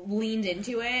like leaned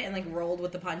into it and like rolled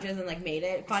with the punches and like made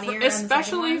it funnier. on the second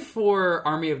Especially one. for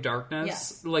Army of Darkness.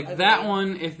 Yes, Like agreed. that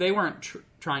one, if they weren't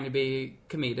trying to be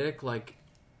comedic, like,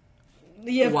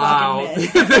 You wow. fucking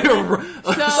missed. They were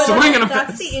swinging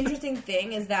That's the interesting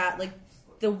thing is that like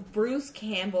the Bruce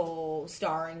Campbell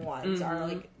starring ones are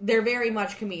like they're very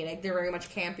much comedic. They're very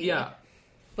much campy. Yeah.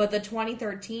 But the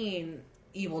 2013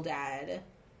 Evil Dead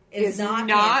It's is not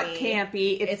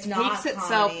campy. It It's takes not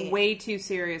itself comedy. way too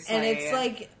seriously. And it's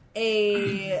like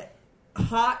a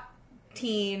hot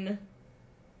teen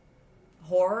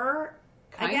horror.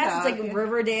 I guess it's like yeah.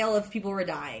 Riverdale if people were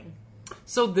dying.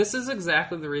 So this is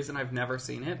exactly the reason I've never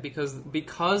seen it,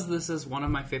 because this is one of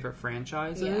my favorite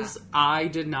franchises. Yeah. I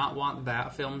did not want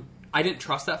that film. I didn't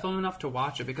trust that film enough to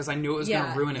watch it because I knew it was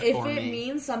going to ruin it for me. If it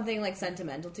means something like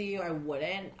sentimental to you, I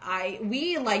wouldn't.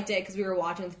 We liked it because we were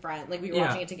watching with friends, like we were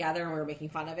watching it together and we were making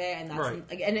fun of it, and that's Right.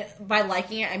 like, and by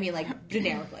liking it, I mean like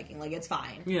generic liking, like it's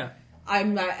fine. Yeah.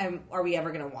 I'm not. Are we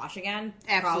ever gonna watch again?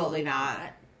 Absolutely Probably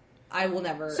not. I will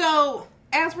never. So,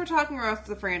 as we're talking about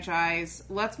the franchise,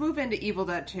 let's move into Evil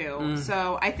Dead 2.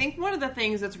 So, I think one of the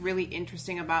things that's really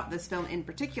interesting about this film in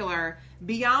particular,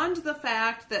 beyond the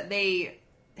fact that they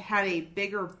had a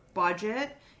bigger budget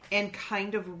and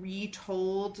kind of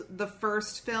retold the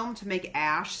first film to make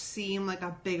Ash seem like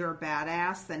a bigger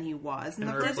badass than he was in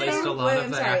the And first replaced film. a lot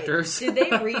of the actors. Did they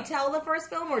retell the first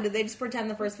film, or did they just pretend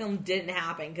the first film didn't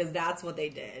happen? Because that's what they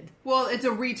did. Well, it's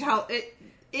a retell.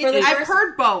 For the I've first-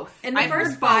 heard both. In the I've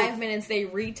first heard 5 both. minutes, they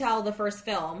retell the first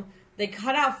film. They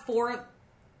cut out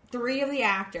 3 of the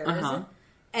actors,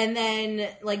 and then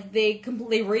like they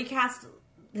recast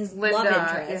his love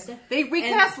interest. Yeah. They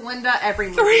recast Linda every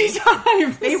movie. 3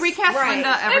 times. They recast Right.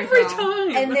 Linda every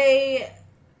film. time. And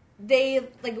they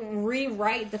like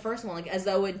rewrite the first one like as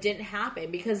though it didn't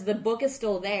happen because the book is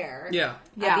still there. Yeah.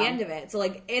 Yeah. At the end of it. So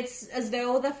like it's as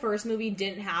though the first movie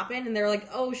didn't happen and they're like,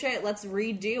 "Oh shit, let's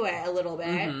redo it a little bit."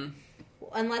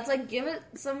 And let's like give it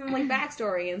some like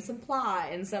backstory and some plot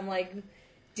and some like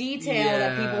detail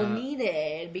that people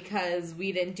needed because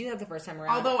we didn't do that the first time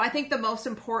around. Although I think the most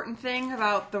important thing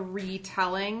about the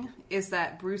retelling is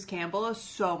that Bruce Campbell is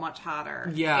so much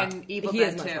hotter. Yeah. In Evil He Dead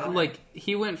is much 2. hotter. Like,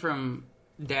 he went from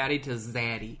daddy to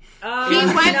zaddy. He went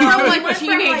No, from he like went from,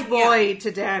 teenage like, boy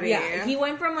to daddy. yeah, he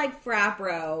went from like frat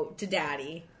bro to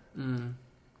daddy.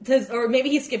 Or maybe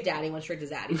he skipped daddy and went straight to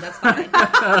zaddy. That's fine.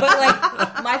 But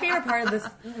like my favorite part of this,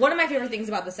 one of my favorite things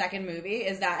about the second movie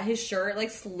is that his shirt like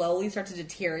slowly starts to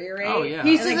deteriorate. Oh, yeah.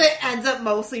 He And, just like, ends up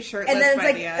mostly shirtless and then it's by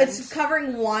like the end. it's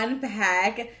covering one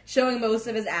peg, showing most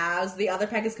of his abs. The other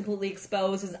peg is completely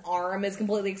exposed. His arm is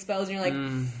completely exposed, and you're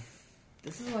like,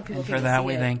 "This is what people For came to that, see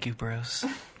we it." thank you, Bruce.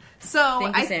 So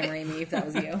Thank you, I Sam thi- Raimi. If that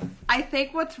was you, I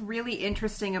think what's really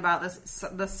interesting about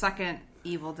the second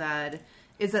Evil Dead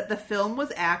is that the film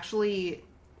was actually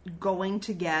going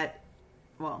to get,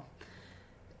 well,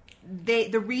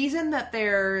 the reason that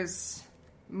there's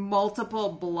multiple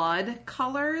blood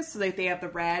colors, so that they have the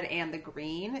red and the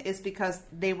green, is because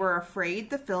they were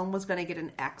afraid the film was going to get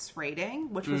an X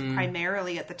rating, which was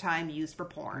primarily at the time used for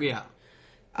porn. Yeah.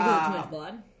 because of too much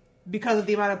blood. Because of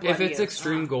the amount of blood If it's used.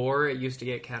 extreme gore, it used to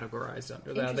get categorized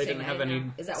under that. They Interesting, didn't have I any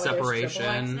know. Is that why there's triple X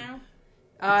separation. now?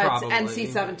 Probably. It's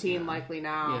NC-17 likely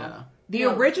now. Yeah. The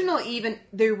original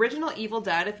Evil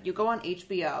Dead, if you go on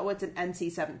HBO, it's an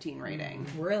NC-17 rating.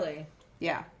 Really?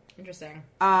 Yeah. Interesting.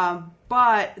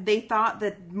 But they thought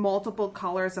that multiple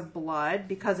colors of blood,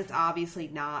 because it's obviously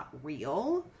not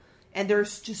real, and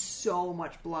there's just so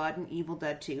much blood in Evil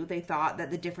Dead 2, they thought that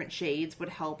the different shades would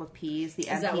help appease the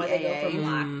MPAA. Is that why they go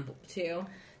from black too?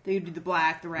 They do the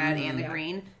black, the red, and the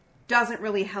green. Doesn't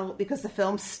really help because the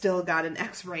film still got an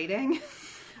X rating.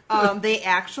 They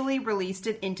actually released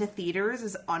it into theaters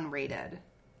as unrated.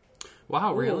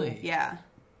 Wow, really? Yeah.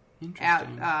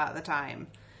 Interesting. At the time.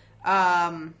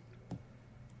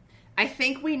 I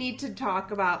think we need to talk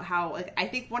about how, like, I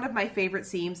think one of my favorite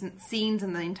scenes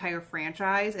in the entire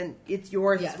franchise, and it's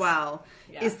yours as well,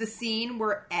 is the scene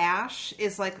where Ash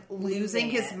is, like,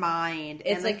 losing his mind.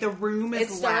 It's and, like, the room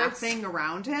is laughing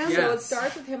around him. Yeah. So it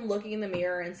starts with him looking in the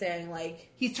mirror and saying,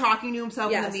 like... He's talking to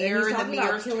himself in the mirror, and and the he's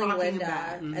mirror's talking about killing talking Linda,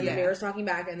 back. and the mirror's talking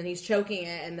back, and then he's choking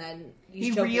it, and then He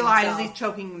choking realizes himself. he's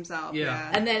choking himself.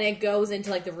 Yeah. And then it goes into,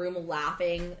 like, the room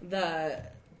laughing. The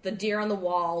deer on the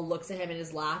wall looks at him and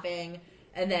is laughing.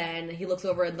 And then he looks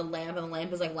over at the lamp, and the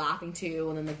lamp is, like, laughing too.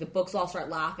 And then, like, the books all start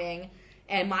laughing.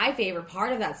 And my favorite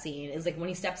part of that scene is, like, when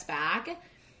he steps back,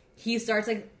 he starts,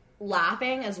 like,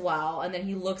 laughing as well. And then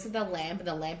he looks at the lamp, and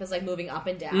the lamp is, like, moving up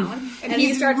and down. and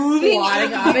he starts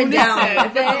squatting up and down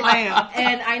with the lamp.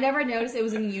 And I never noticed it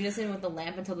was in unison with the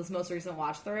lamp until this most recent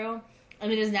watch through.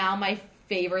 And it is now my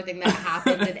favorite thing that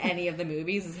happens in any of the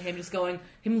movies is him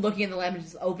looking at the lamp and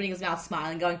just opening his mouth,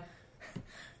 smiling, going...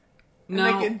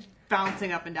 Now, like,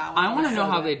 bouncing up and down. I want to know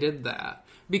how they did that.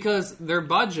 Because their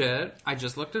budget, I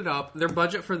just looked it up, their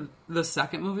budget for the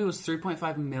second movie was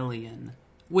 $3.5 million.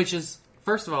 Which is,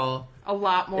 first of all... a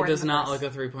lot more. It does not look a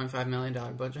 $3.5 million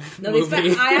budget No,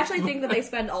 movie. I actually think that they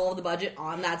spend all of the budget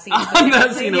on that scene. On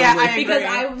that scene yeah, only. I agree. Because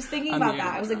I was thinking On about the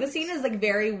that. I was like, this scene is, like,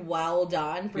 very well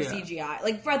done for CGI.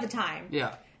 Like, for at the time.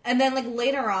 Yeah. And then, like,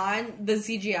 later on, the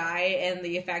CGI and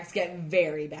the effects get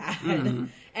very bad. Mm-hmm.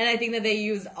 And I think that they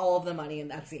use all of the money in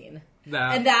that scene.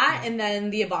 And then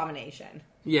the abomination.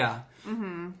 Yeah.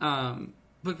 Mm-hmm.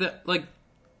 But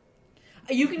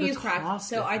You can the use practical. cost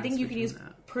So I think difference you can use between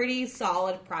that. pretty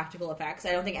solid practical effects.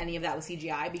 I don't think any of that was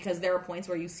CGI because there are points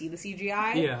where you see the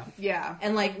CGI. Yeah. Yeah.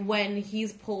 And, like, when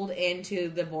he's pulled into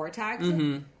the vortex,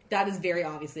 that is very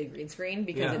obviously a green screen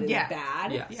because it is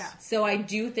bad. Yes. Yeah. So I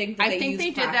do think that I think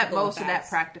they did that most of that effects.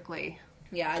 practically.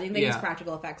 Yeah, I think they use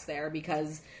practical effects there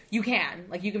because you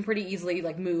can pretty easily,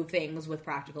 like, move things with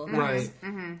practical effects.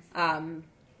 Right.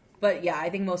 But yeah, I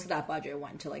think most of that budget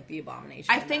went to, like, the abomination.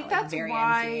 I think that's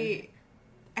why.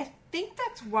 I think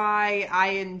that's why I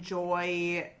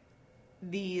enjoy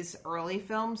these early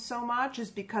films so much, is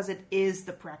because it is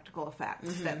the practical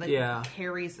effects that, like,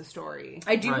 carries the story.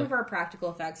 I do prefer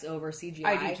practical effects over CGI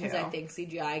I do because too. I think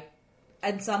CGI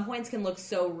at some points can look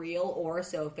so real or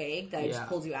so fake that it just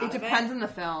pulls you out It of depends on the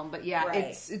film, but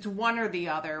it's one or the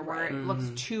other, where it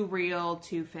looks too real,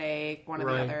 too fake, one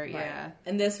or the other. Yeah.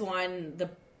 And this one, the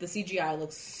CGI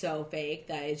looks so fake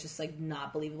that it's just, like,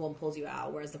 not believable and pulls you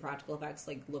out, whereas the practical effects,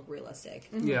 like, look realistic.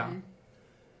 Yeah.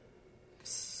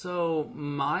 So,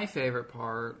 my favorite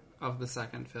part of the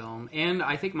second film, and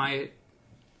I think my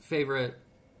favorite,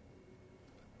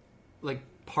 like,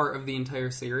 part of the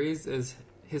entire series is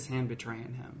his hand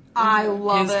betraying him. I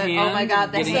love His it. hand Oh my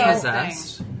god, the getting hand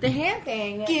possessed. thing. The hand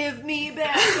thing... Give me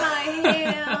back my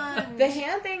hand. The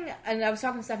hand thing, and I was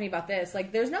talking to Stephanie about this,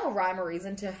 like, there's no rhyme or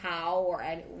reason to how or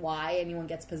why anyone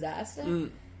gets possessed. And,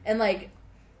 like,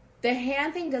 the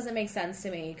hand thing doesn't make sense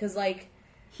to me, because, like...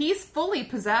 He's fully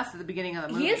possessed at the beginning of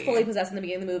the movie. He is fully possessed in the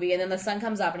beginning of the movie, and then the sun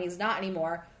comes up and he's not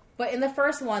anymore. But in the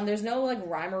first one, there's no, like,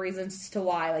 rhyme or reason as to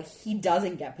why, like, he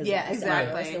doesn't get possessed. Yeah,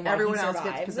 exactly. And why Everyone he else gets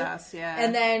survives. possessed, yeah.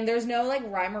 And then there's no, like,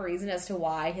 rhyme or reason as to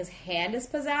why his hand is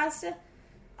possessed,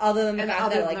 other than the fact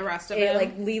other that, than like, the rest of it, him.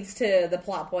 like, leads to the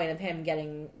plot point of him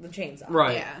getting the chainsaw.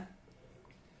 Right. Yeah.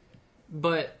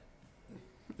 But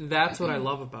that's what I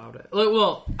love about it.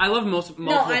 Well, I love multiple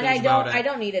No, and things about it. I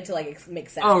don't need it to, like,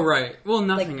 make sense. Oh, right. Well,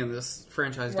 nothing in this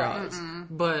franchise Right. does.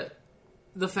 But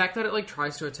the fact that it, like,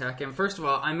 tries to attack him... First of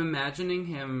all, I'm imagining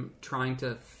him trying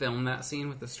to film that scene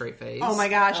with a straight face. Oh my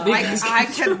gosh, I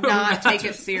could not take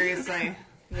it seriously.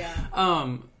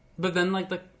 Yeah. But then, like,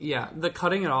 the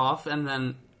cutting it off and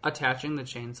then attaching the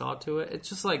chainsaw to it, it's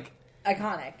just, like...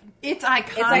 Iconic. It's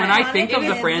iconic. When I think of It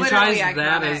the is franchise, literally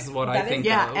that iconic. is what I That think is-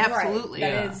 Yeah, of. absolutely. Right.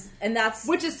 That Yeah. is, and that's...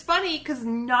 Which is funny, because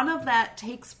none of that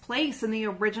takes place in the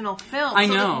original film. I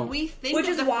so know. like, when we think Which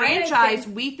of is the why I franchise,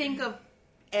 think- we think of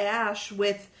Ash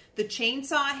with the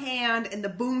chainsaw hand and the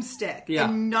boomstick. Yeah.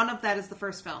 And none of that is the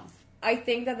first film. I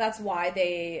think that that's why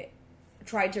they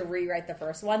tried to rewrite the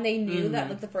first one. They knew that,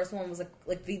 like, the first one was,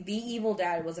 like the Evil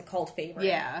Dead was a cult favorite.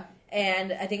 Yeah.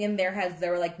 And I think in their heads, they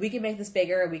were like, we can make this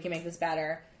bigger, we can make this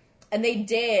better. And they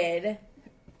did,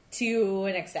 to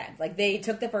an extent. Like, they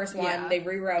took the first one, Yeah. they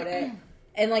rewrote it,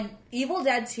 and, like, Evil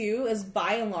Dead 2 is,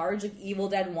 by and large, like, Evil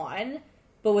Dead 1,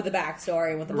 but with a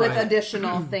backstory, with a With Right.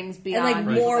 additional things and, beyond. like,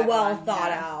 Evil more Dead well 1, thought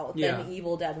yeah. out Yeah. than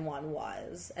Evil Dead 1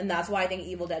 was. And that's why I think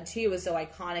Evil Dead 2 is so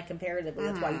iconic comparatively.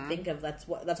 That's why you think of, that's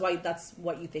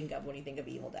what you think of when you think of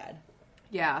Evil Dead.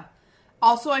 Yeah.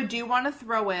 Also, I do want to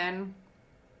throw in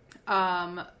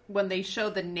when they show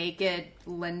the naked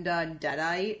Linda and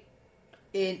Deadite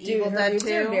in Dude, Evil her Dead boobs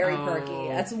 2. are very Oh. perky.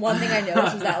 That's one thing I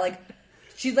noticed was that, like,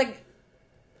 she's like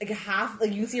half,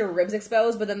 like, you can see her ribs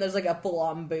exposed, but then there's like a full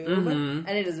on boob, and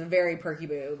it is a very perky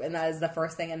boob, and that is the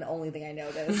first thing and the only thing I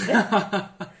noticed.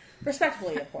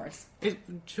 Respectfully, of course. It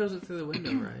shows it through the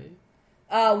window,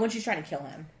 right? When she's trying to kill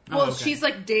him. Well, okay. she's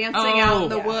like dancing Oh. out in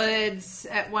the Yeah. woods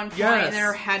at one point, Yes. and then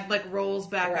her head like rolls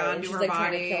back Right, and onto she's her like body.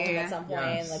 trying to kill him at some point,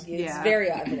 Yes. and like it's Yeah. very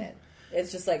evident.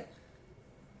 It's just like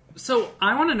So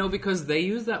I want to know, because they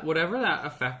use that, whatever that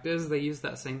effect is, they use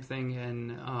that same thing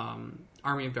in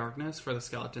Army of Darkness for the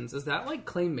skeletons. Is that like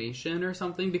claymation or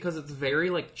something? Because it's very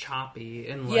like choppy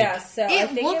and like yeah. So I It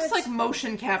think looks was- like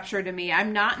motion capture to me.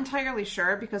 I'm not entirely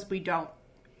sure because we don't.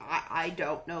 I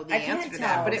don't know the I can't answer to tell.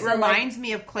 that, but it So, like, reminds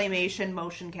me of claymation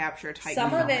motion capture type.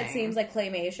 some of it filming. seems like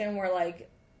claymation, where like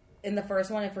in the first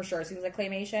one, it for sure seems like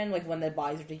claymation, like when the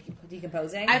bodies are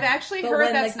decomposing. I've actually But heard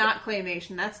when, that's like, not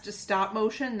claymation. That's just stop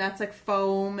motion. That's like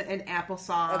foam and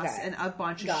applesauce Okay. and a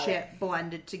bunch of Got shit it.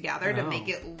 blended together to Oh. make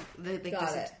it. They Got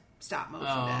just it. stop motion.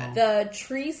 Oh. It. The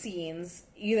tree scenes,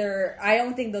 either I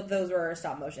don't think that those were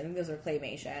stop motion. I think those were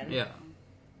claymation. yeah.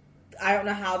 I don't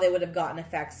know how they would have gotten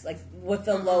effects like with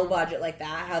the low budget like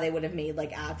that. How they would have made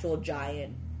like actual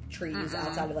giant trees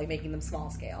outside of like making them small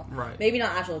scale. Right. Maybe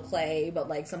not actual clay, but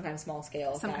like some kind of small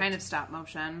scale. Some effect. kind of stop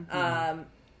motion.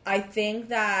 I think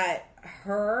that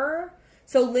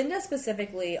so Linda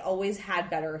specifically always had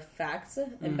better effects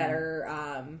and better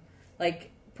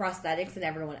like prosthetics than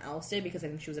everyone else did because I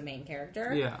think she was a main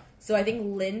character. Yeah. So I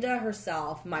think Linda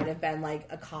herself might have been like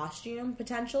a costume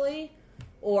potentially,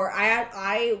 or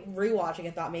I rewatching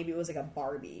it thought maybe it was like a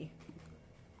Barbie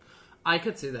I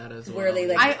could see that as well. where they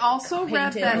like I also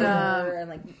read painted that, her and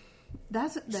like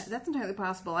That's entirely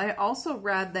possible. I also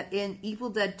read that in Evil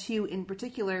Dead 2 in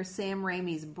particular, Sam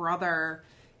Raimi's brother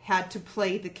had to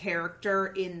play the character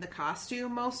in the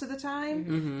costume most of the time.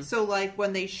 Mm-hmm. So, like,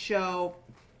 when they show...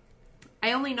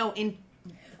 I only know in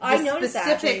I the noticed that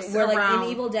actually, specifics where like around... in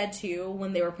Evil Dead 2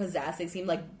 when they were possessed they seemed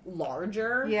like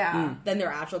larger Yeah. than their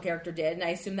actual character did, and I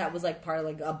assume that was like part of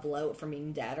like a bloat from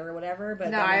being dead or whatever. But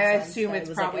No, that I makes sense assume that it's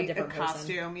it was, like, probably a different person.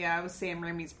 costume. Yeah, it was Sam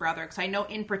Raimi's brother. Because I know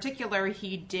in particular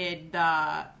he did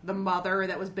the mother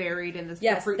that was buried in the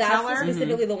Yes, fruit that's cellar.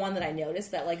 specifically the one that I noticed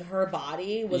that like her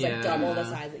body was like Yeah. double the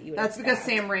size that you would. That's because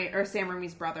expect. Sam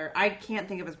Raimi's brother. I can't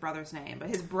think of his brother's name, but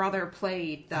his brother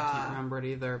played the. I can't remember it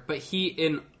either. But he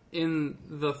in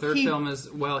the third He- film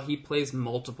as well, he plays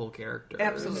multiple characters.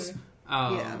 Absolutely.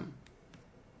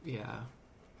 Yeah.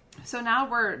 So now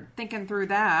we're thinking through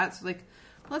that. So like,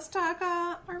 let's talk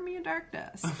Army of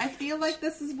Darkness. I feel like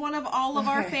this is one of all of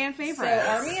our fan favorites. So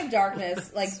Army of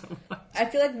Darkness, like I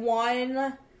feel like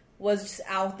 1 was just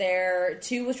out there,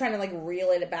 2 was trying to like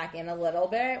reel it back in a little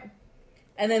bit,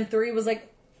 and then 3 was like.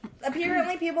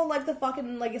 Apparently, people like the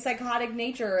fucking like psychotic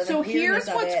nature. And, So like, weirdness here's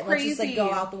of what's it. Let's just like crazy.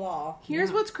 go out the wall.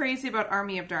 Here's what's crazy about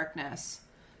Army of Darkness.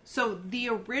 So the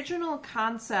original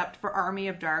concept for Army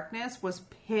of Darkness was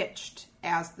pitched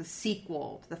as the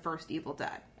sequel to the first Evil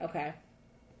Dead. Okay.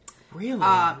 Really?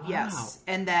 Wow. Yes.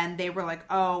 And then they were like,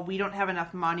 oh, we don't have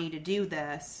enough money to do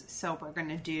this, so we're going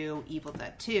to do Evil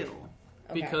Dead 2.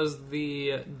 Okay. Because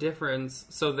the difference,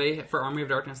 so they for Army of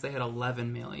Darkness they had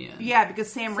 11 million. Yeah, because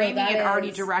Sam So Raimi that had already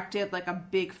is- directed like a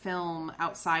big film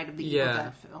outside of the Evil Yeah.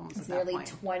 Dead films It's at that nearly point.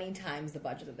 20 times the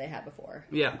budget that they had before.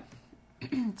 Yeah.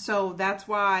 So that's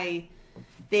why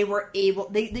they were able.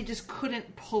 They just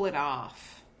couldn't pull it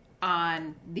off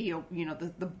on the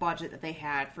the budget that they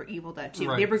had for Evil Dead 2.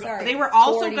 Right. Sorry, They were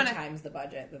also 40 going to. times the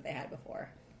budget that they had before.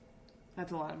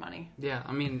 That's a lot of money. Yeah.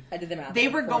 I mean, I did the math. They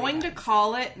like were 40 going to times.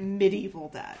 call it Medieval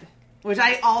Dead, which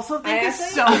I also think I is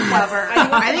actually- so clever.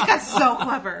 I think that's so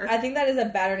clever. I think that is a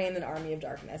better name than Army of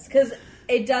Darkness because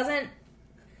it doesn't.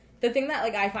 The thing that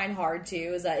like I find hard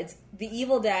too is that it's the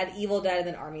Evil Dead, and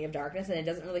then Army of Darkness, and it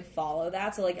doesn't really follow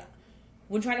that. So like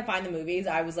when trying to find the movies,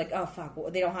 I was like, oh fuck,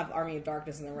 well, they don't have Army of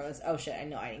Darkness, and then realized, oh shit, I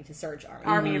know I need to search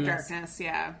Army of Darkness,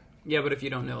 yeah. yeah, but if you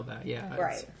don't know that, yeah. it's-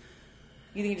 Right.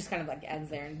 You think it just kind of like ends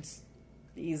there and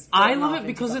he's. I floating love off it into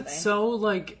because something. it's so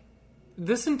like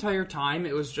this entire time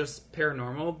it was just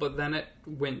paranormal, but then it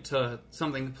went to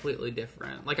something completely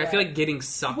different. Like I feel Right. like getting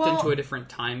sucked Well- into a different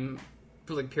time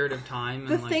period of time.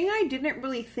 The And, thing I didn't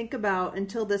really think about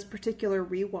until this particular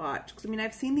rewatch, because I mean,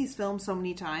 I've seen these films so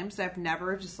many times that I've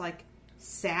never just like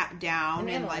sat down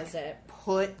and like analyze it.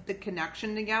 put the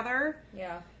connection together.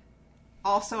 Yeah.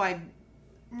 Also, I'm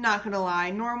not gonna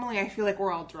lie, normally I feel like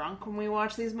we're all drunk when we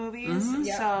watch these movies.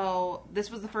 Yeah. So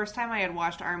this was the first time I had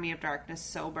watched Army of Darkness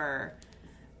sober,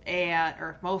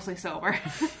 or mostly sober,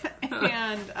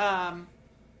 and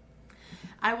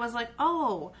I was like,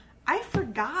 oh, I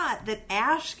forgot that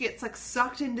Ash gets like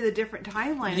sucked into the different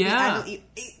timeline. Yeah.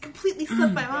 It completely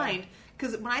slipped my mind.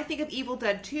 Because when I think of Evil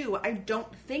Dead 2, I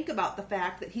don't think about the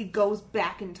fact that he goes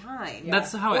back in time.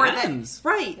 That's how Or it that- ends.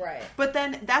 Right. Right. But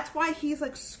then that's why he's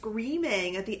like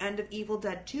screaming at the end of Evil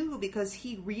Dead 2, because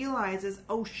he realizes,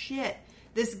 oh shit,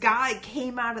 this guy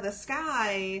came out of the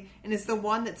sky and is the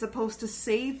one that's supposed to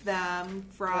save them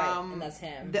from Right, and that's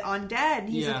him. the undead.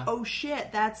 He's Yeah. like, oh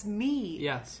shit, that's me.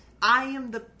 Yes. I am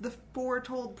the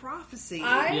foretold prophecy.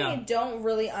 I don't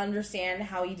really understand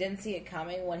how he didn't see it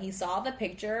coming when he saw the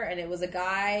picture and it was a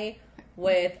guy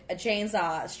with a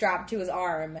chainsaw strapped to his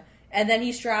arm, and then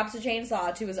he straps a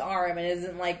chainsaw to his arm and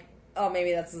isn't like, oh,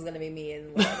 maybe this is going to be me in a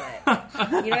little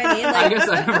bit. You know what I mean? Like, I guess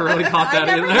I never really caught that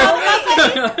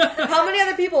either. how many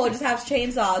other people would just have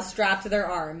chainsaws strapped to their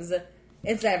arms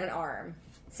instead of an arm?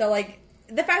 So, like,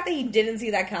 the fact that he didn't see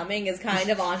that coming is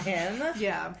kind of on him.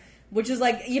 Yeah. Which is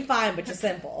like, you're fine, but you're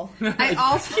simple. I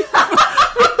also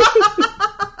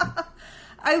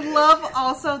I love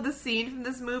also the scene from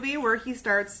this movie where he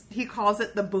calls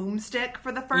it the boomstick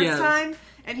for the first Yes. time,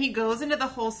 and he goes into the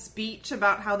whole speech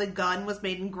about how the gun was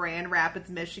made in Grand Rapids,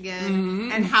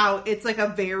 Michigan, and how it's like a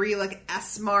very like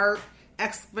S-Mart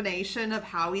explanation of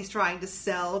how he's trying to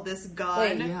sell this gun.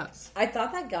 Wait, Yes. I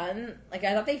thought that gun, like,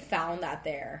 I thought they found that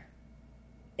there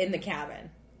in the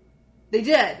cabin. They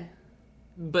did.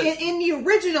 But In the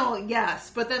original,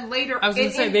 yes, but then later... I was going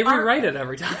to say, they Ar- rewrite it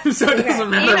every time, so it doesn't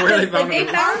matter Yeah, where they like, found they it.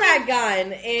 found that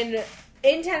gun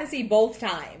in Tennessee both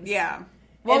times. Yeah.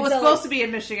 Well, And it was so, supposed like- to be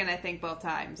in Michigan, I think, both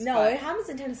times. No, but- it happens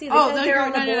in Tennessee. They Oh, said no, they're you're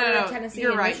on the right. border No. of Tennessee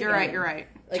You're and right. Michigan. You're right.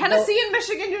 Like, Tennessee and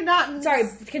Michigan do not. Sorry,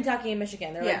 Kentucky and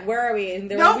Michigan. They're Yeah. like, where are we?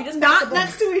 And they're No, like, we just passed the not border.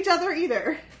 next to each other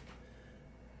either.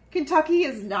 Kentucky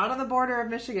is not on the border of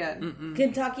Michigan.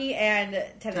 Kentucky and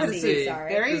Tennessee.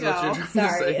 Sorry. There you Is what go. you're trying to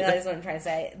Sorry, say. that is what I'm trying to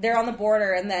say. They're on the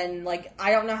border, and then, like,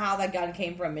 I don't know how that gun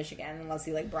came from Michigan unless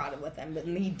he, like, brought it with him, but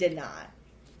he did not.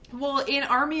 Well, in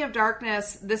Army of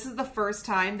Darkness, this is the first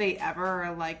time they ever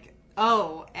are like,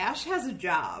 oh, Ash has a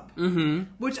job. Mm-hmm.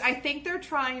 Which I think they're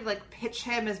trying to, like, pitch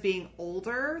him as being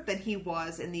older than he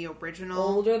was in the original.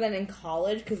 Older than in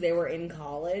college, because they were in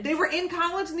college. They were in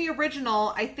college in the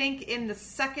original. I think in the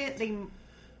second, they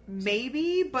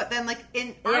maybe, but then, like,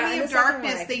 in Army in of the second one,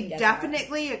 Darkness, I they can get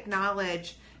definitely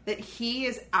acknowledge that he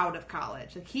is out of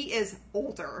college. Like, he is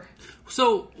older.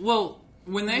 So, well,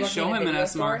 when they Working show in a him in video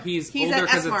S-Mart, store? he's He's older at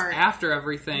because it's S-Mart. after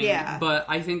everything. Yeah. But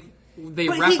I think they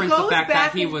But he reference the goes fact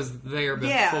back that he and- was there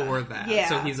Yeah, before that. yeah.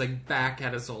 So he's like back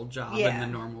at his old job Yeah. in the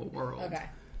normal world. Okay.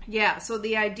 Yeah, so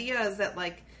the idea is that,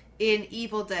 like, in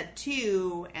Evil Dead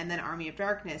 2 and then Army of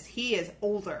Darkness, he is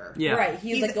older. Yeah. Right,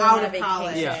 he's like going out on a of vacation.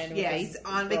 college. Yeah. with Yeah, his he's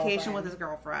on vacation girlfriend. with his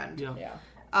girlfriend. Yeah.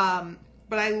 Yeah.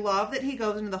 But I love that he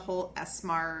goes into the whole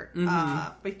S-Mart.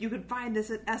 But you could find this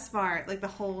at S-Mart. Like, the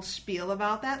whole spiel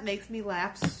about that makes me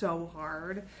laugh so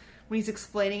hard when he's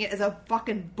explaining it as a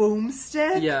fucking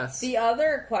boomstick. Yes. The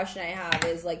other question I have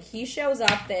is, like, he shows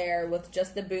up there with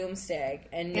just the boomstick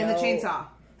and And the chainsaw.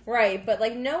 Right, but,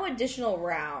 like, no additional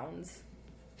rounds.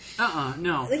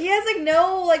 No. Like, he has, like,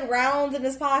 no, like, rounds in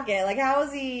his pocket. Like, how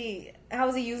is he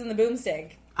using the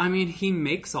boomstick? I mean, he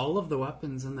makes all of the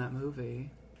weapons in that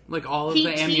movie. Like, all of He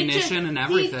the ammunition and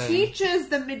everything. He teaches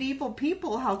the medieval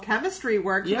people how chemistry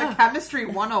works in Yeah. a Chemistry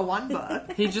 101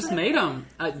 book. He just made them.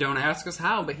 Don't ask us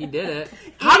how, but he did it.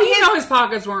 How do you know his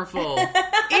pockets weren't full?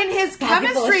 In his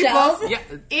Pocket full of chemistry shells? book, Yeah.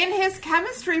 in his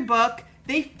chemistry book,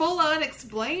 they full on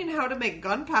explain how to make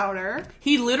gunpowder.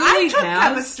 He I literally took has.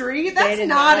 chemistry. They That's did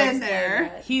not in explain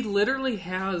there. that. He literally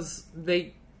has.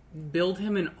 They build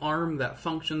him an arm that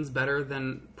functions better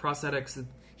than prosthetics.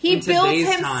 He in builds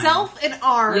today's himself time. an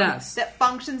arm Yes. that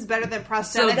functions better than prosthetics.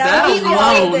 So He that was the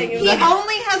only alone. thing. He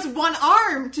only has one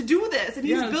arm to do this, and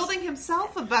he's Yes. building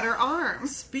himself a better arm.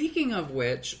 Speaking of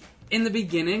which, in the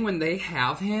beginning when they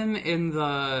have him in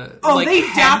the They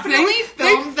head definitely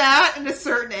thing, filmed that in a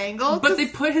certain angle. but they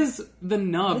put the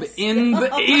nub in the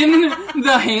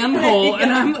handhole, You gotta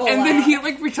and pull then out. he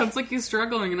like pretends like he's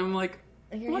struggling, and I'm like,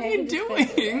 Your what are hand you can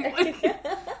just fit doing? through Like,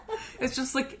 it's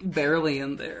just like barely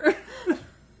in there.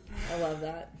 I love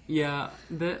that. Yeah,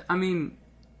 I mean,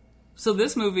 so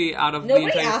this movie out of Nobody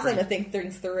the entire asked him to franchise- think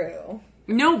things through.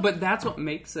 No, but that's what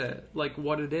makes it like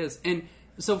what it is. And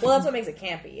So Well, that's what makes it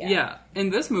campy. Yeah. yeah,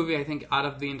 and this movie, I think, out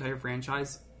of the entire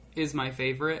franchise, is my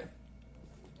favorite.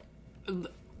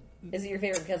 Is it your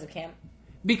favorite because of camp?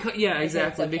 Because yeah, Because it's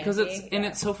exactly. so Because campy? it's and Yeah.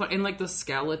 it's so fun, and like the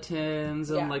skeletons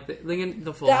and Yeah. like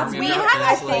the full That's- army We of Yeah, had a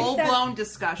darkness. I think full that- blown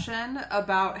discussion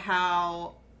about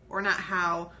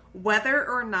whether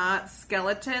or not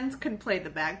skeletons can play the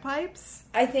bagpipes.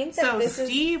 I think that So this is.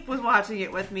 Steve was watching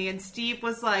it with me, and Steve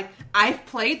was like, "I've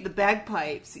played the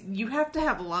bagpipes. You have to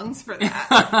have lungs for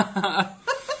that.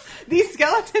 These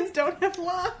skeletons don't have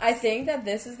lungs." I think that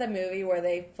this is the movie where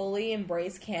they fully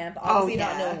embrace camp. Obviously,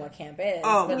 not yeah. knowing what camp is,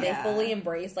 Oh, but yeah. they fully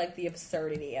embrace like the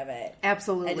absurdity of it.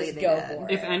 Absolutely, And just they go did. for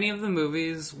it. If any of the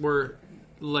movies were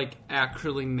like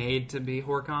actually made to be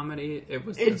horror comedy,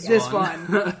 it's It's this this one.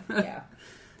 one. Yeah.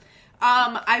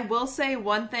 I will say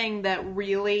one thing that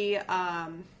really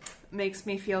makes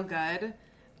me feel good.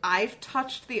 I've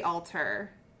touched the altar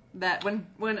that when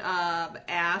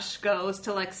Ash goes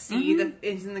to like see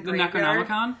is in the The graveyard,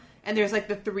 Necronomicon? and there's like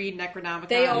the 3 Necronomicon.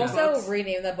 They also books.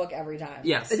 rename the book every time.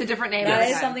 Yes. It's a different name. That every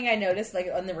is time. something I noticed, like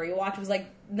on the rewatch. Was like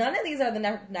none of these are the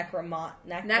Necronomicon.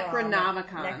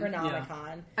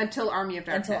 Necronomicon Until Army of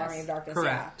Darkness. until Army of Darkness.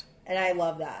 Correct. Yeah. And I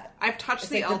love that. I've touched It's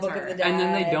the like the Book altar. of the Dead. And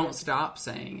then they Dead. don't stop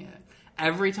saying it.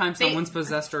 Every time someone's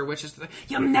possessed or a witch is like,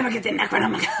 you'll never get the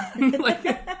Necronomicon. Like,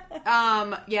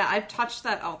 Yeah, I've touched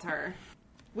that altar.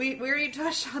 We already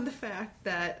touched on the fact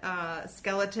that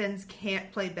skeletons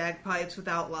can't play bagpipes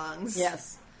without lungs.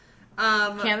 Yes.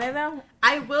 Um, Can they though?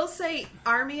 I will say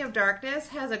Army of Darkness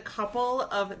has a couple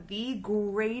of the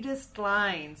greatest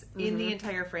lines in the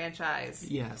entire franchise.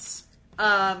 yes.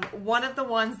 One of the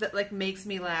ones that like makes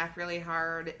me laugh really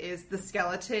hard is the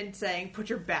skeleton saying, "Put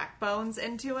your backbones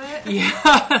into it."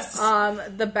 Yes.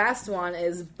 The best one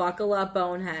is "Buckle Up,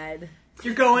 Bonehead."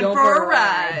 You're going Go for a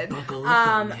ride. Buckle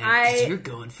up, bonehead, 'cause I- you're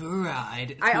going for a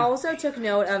ride. I also took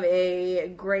note of a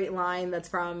great line that's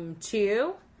from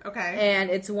 2. Okay. And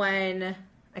it's when,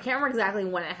 I can't remember exactly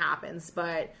when it happens,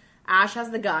 but Ash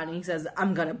has the gun and he says,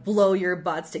 "I'm gonna blow your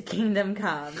butts to Kingdom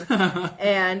Come."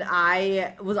 And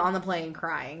I was on the plane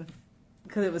crying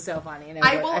because it was so funny. And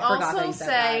I will forgot that also you said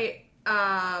say,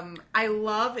 I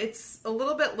love, it's a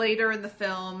little bit later in the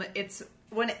film, it's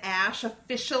when Ash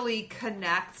officially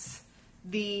connects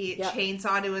the Yep.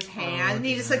 chainsaw to his hand, Oh, and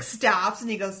he just yeah. like stops and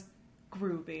he goes,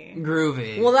 "Groovy."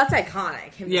 Groovy. that. Well, that's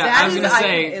iconic. yeah, that I was is- going to I-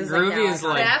 say, is, groovy now is iconic.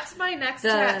 like... That's my next The-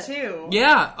 tattoo.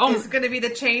 yeah. Oh, It's going to be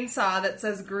the chainsaw that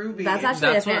says "Groovy." That's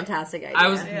actually That's a what- fantastic idea. I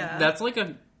was. Yeah. That's like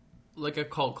a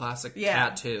cult classic Yeah.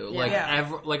 tattoo. Yeah. Like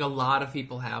Yeah. like a lot of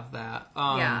people have that.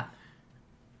 Yeah.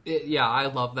 Yeah, I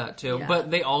love that too. Yeah. But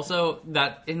they also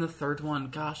that in the third one,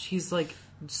 gosh, he's like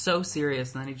so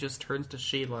serious, and then he just turns to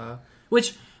Sheila.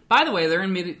 Which, by the way, they're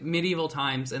in medieval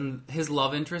times, and his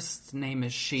love interest's name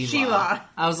is Sheila. Sheila.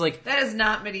 I was like, That is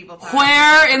not medieval times.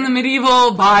 where in the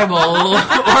medieval Bible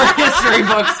or history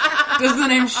books does the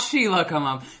name Sheila come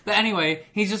up? But anyway,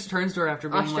 he just turns to her after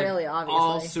being Australia, like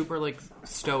all obviously. super like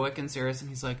stoic and serious, and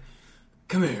he's like,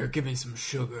 "Come here, give me some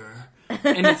sugar."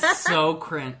 And it's so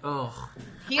cringe. Ugh.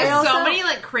 He has I also- so many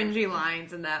like cringy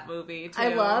lines in that movie, too. I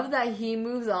love that he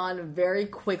moves on very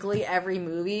quickly every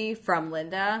movie from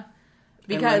Linda. And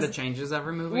Because Linda changes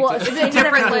every movie. well, too. it's a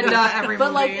Different Linda every but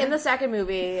movie. like in the second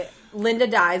movie, Linda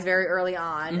dies very early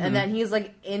on, Mm-hmm. and then he's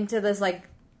like into this like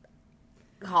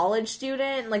college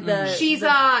student, like the She's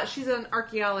an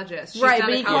archaeologist. She's right, not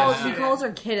but a he college calls student. he calls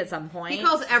her kid at some point. He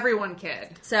calls everyone kid.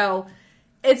 So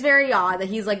it's very odd that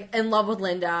he's like in love with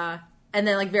Linda, and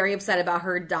then like very upset about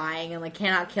her dying, and like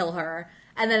cannot kill her,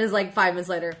 and then is like 5 minutes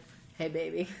later, "Hey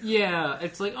baby." Yeah,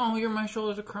 it's like, oh, you're my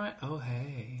shoulder to cry. Oh,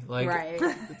 hey, like, Right.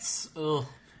 It's ugh,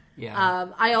 yeah.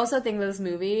 I also think this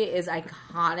movie is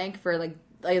iconic for like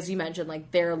as you mentioned,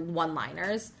 like their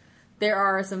one-liners. There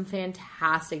are some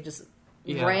fantastic, just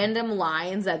Yeah. random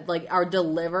lines that like are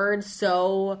delivered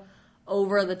so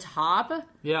over the top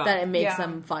Yeah. that it makes Yeah.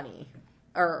 them funny.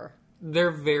 Or They're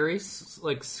very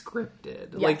like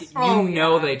scripted. Yes. Like you Oh,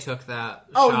 know yeah. they took that.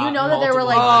 oh, shot you know that they were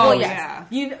like, multiple well, times.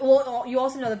 yes, you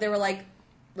also know that they were like,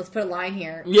 let's put a line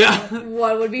here. Yeah.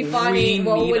 What would be funny? We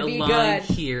What need would a be line good?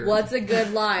 here. What's a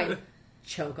good line?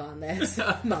 Choke on this,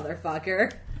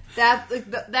 motherfucker. That like,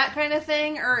 that kind of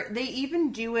thing, or they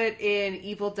even do it in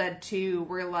Evil Dead 2,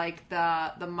 where like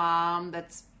the mom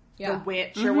that's Yeah. the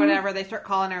witch or whatever, they start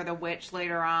calling her the witch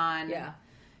later on. Yeah.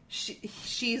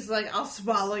 She's like, "I'll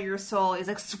swallow your soul." He's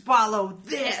like, "Swallow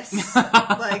this."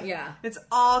 Like, Yeah. it's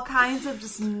all kinds of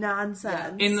just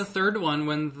nonsense. In the third one,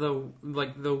 when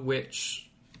the witch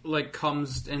like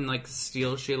comes and like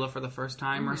steals Sheila for the first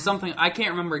time or something, I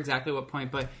can't remember exactly what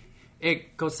point, but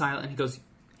it goes silent and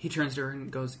he turns to her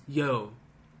and goes, "Yo,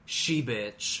 she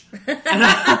bitch.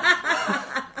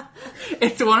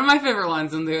 It's one of my favorite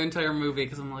lines in the entire movie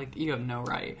because I'm like, you have no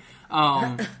right.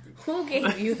 Who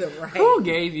gave you the right? Who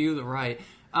gave you the right?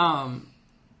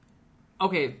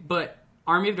 Okay, but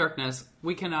Army of Darkness,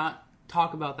 we cannot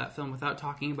talk about that film without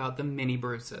talking about the mini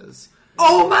Bruces.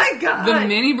 Oh my god! The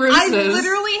mini Bruces. I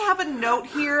literally have a note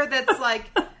here that's like,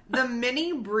 the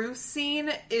mini Bruce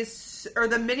scene is, or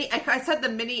the mini, I said the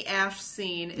mini Ash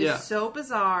scene is so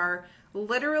bizarre.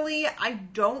 Literally, I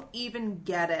don't even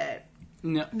get it.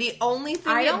 No. The only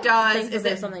thing I it don't does think is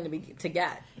there's it, something to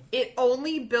get. it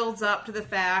only builds up to the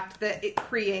fact that it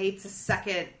creates a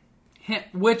second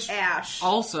Which Ash.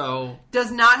 also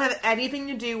Does not have anything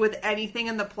to do with anything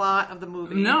in the plot of the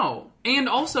movie. no, and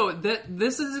also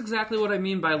this is exactly what I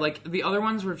mean by like the other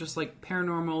ones were just like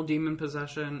paranormal demon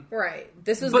possession, Right.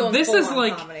 This was but going this full is on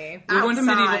like comedy. we're going to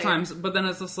medieval Outside. times, but then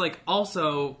it's just like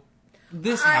also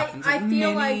this happens. I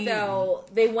feel many- like, though,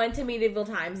 they went to medieval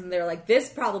times and they're like, this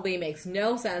probably makes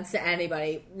no sense to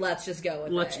anybody. Let's just go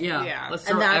with it. Yeah. Let's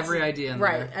And throw that's- every idea in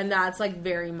right. there. And that's, like,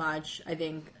 very much, I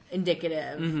think,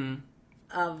 indicative Mm-hmm.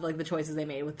 of, like, the choices they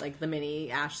made with, like, the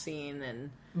mini Ash scene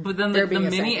and... But then there the being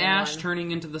a mini second Ash one.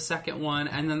 turning into the second one,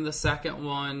 and then the second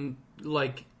one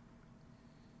like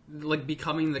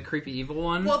becoming the creepy evil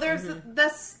one. Well, there's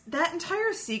that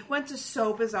entire sequence is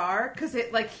so bizarre because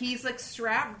it like he's like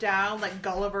strapped down like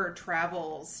Gulliver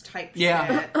Travels type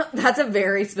Yeah. shit. That's a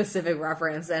very specific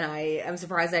reference, and I am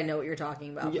surprised I know what you're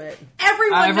talking about, but...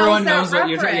 Everyone knows that what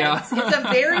you're reference. yeah. It's a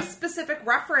very specific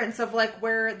reference of like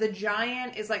where the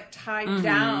giant is like tied Mm-hmm.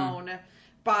 down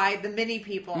by the mini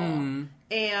people, and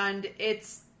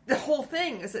it's the whole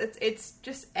thing is it's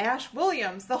just Ash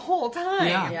Williams the whole time.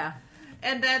 Yeah. Yeah.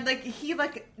 And then, like, he,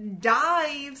 like,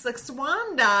 dives, like,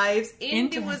 swan dives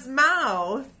into Into- his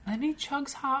mouth. And he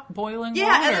chugs hot boiling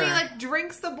Yeah, water. and then he, like,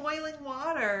 drinks the boiling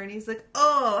water. And he's like,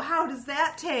 oh, how does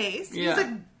that taste? Yeah.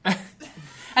 He's like,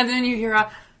 and then you hear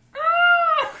a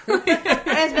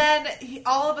and then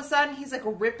all of a sudden, he's, like,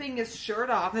 ripping his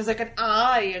shirt off. There's, like, an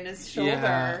eye in his shoulder.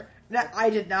 Yeah. That I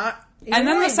did not... And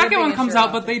then the like second ripping one his comes shirt out,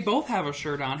 off. but they both have a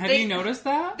shirt on. Have They- you noticed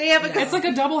that? They have a... It's like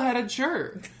a double-headed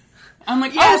shirt. I'm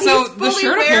like, Yeah, oh, so he's the fully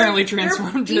shirt wearing apparently their-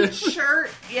 transformed Each too. shirt,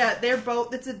 yeah, they're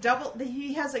both... It's a double...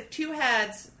 He has, like, two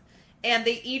heads, and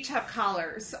they each have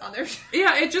collars on their shirt.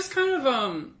 Yeah, it just kind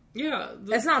of,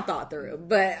 It's not thought through,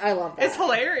 but I love that. It's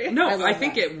hilarious. No, I love I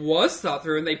think that. it was thought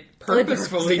through, and they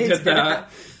purposefully They did that.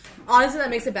 Honestly,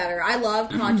 that makes it better. I love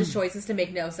conscious choices to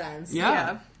make no sense.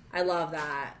 Yeah. I love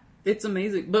that. It's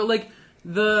amazing. But, like,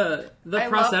 the I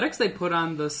prosthetics they put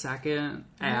on the second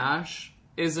Ash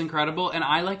is incredible, and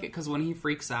I like it because when he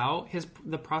freaks out,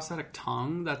 the prosthetic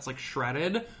tongue that's, like,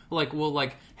 shredded, like, will,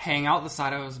 like, hang out the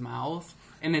side of his mouth,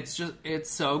 and it's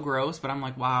so gross, but I'm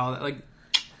like, wow, like,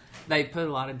 they put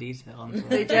a lot of detail into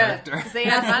the character. They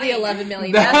have That's money. the $11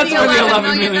 million. That's the where the $11 $11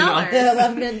 million million dollars. The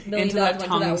 $11 million Into that went to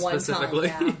tongue that one specifically.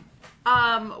 tongue.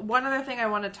 Yeah. One other thing I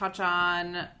want to touch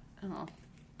on,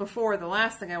 before the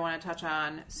last thing I want to touch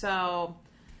on. So,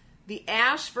 the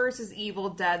Ash vs. Evil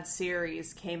Dead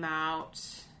series came out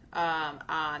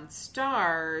on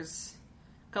Starz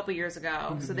a couple years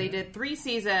ago. So they did 3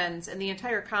 seasons, and the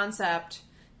entire concept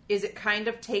is it kind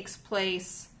of takes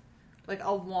place like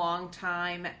a long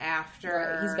time after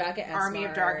Right, he's back at Army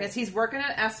of S-Mart. Darkness. He's working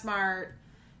at S-Mart.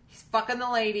 He's fucking the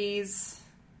ladies.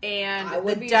 And I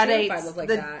would the be too if I Deadites, looked like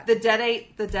the that.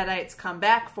 Deadites come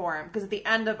back for him because at the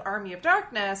end of Army of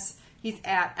Darkness, he's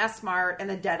at S-Mart and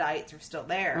the Deadites are still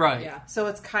there. Right. Yeah. So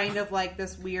it's kind of like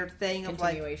this weird thing of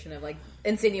like, Continuation of, like,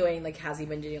 insinuating, like, has he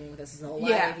been dealing with this his whole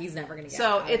life? Yeah. He's never going to get so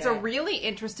out of it's a it. really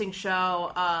interesting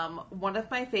show. One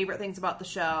of my favorite things about the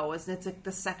show is it's like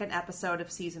the second episode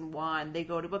of season 1. They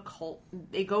go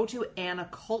to an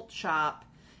occult shop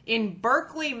in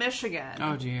Berkeley, Michigan.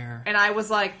 Oh, dear. And I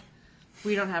was like,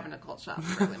 we don't have an occult shop in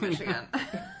Berkeley, Michigan.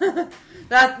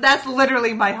 That's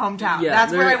literally my hometown.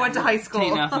 That's where I went to high school.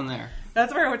 Ain't nothing there.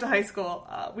 That's where I went to high school.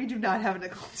 We do not have an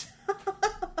occult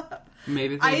shop.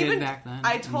 Maybe they did back then.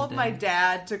 I in the told day. my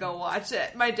dad to go watch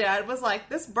it. My dad was like,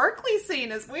 this Berkeley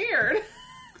scene is weird.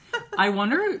 I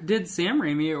wonder, did Sam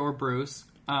Raimi or Bruce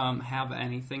have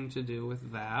anything to do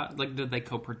with that? Like, did they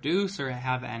co-produce or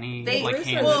have any Bruce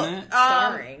hand was in it?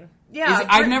 starring. Yeah,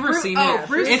 I've never seen it.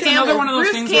 Bruce It's Campbell, another one of those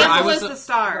Bruce things where Campbell I was was the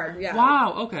star. Yeah.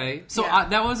 Wow. Okay. So Yeah.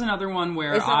 that was another one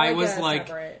where It's not I was a like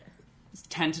separate...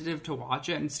 tentative to watch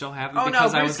it and still haven't Oh, no,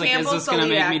 because I Bruce was like, Campbell's is this the going to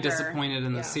lead make me actor. disappointed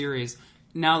in the Yeah. series?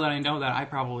 Now that I know that, I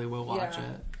probably will watch Yeah.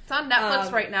 it. It's on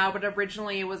Netflix right now, but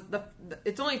originally it was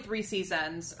it's only 3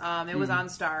 seasons. It was on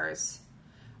Starz.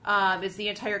 It's the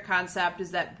entire concept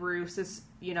is that Bruce is,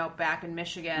 back in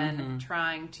Michigan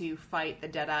trying to fight the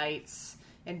Deadites.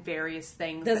 and various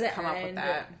things Does that it come up with end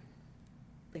that.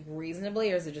 like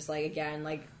reasonably, or is it just like again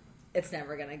like it's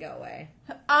never gonna go away?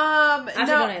 No. Actually,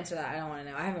 don't answer that. I don't want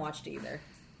to know. I haven't watched it either.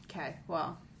 Okay,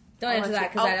 well. Don't answer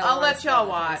that because I don't. I'll wanna let y'all spoil it for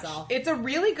watch. myself. It's a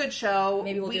really good show.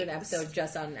 Maybe we'll do an episode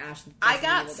just on Ash. I just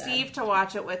got Evil Dead. Steve to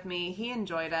watch it with me. He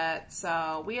enjoyed it,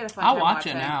 so we had a fun I'll time watch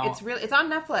watching it now. It's on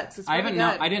Netflix. It's I really haven't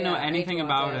know. good. I didn't know Yeah, I need anything to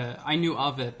watch about it. it. I knew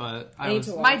of it, but I I need was.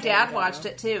 to watch My it, dad yeah. watched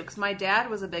it too because my dad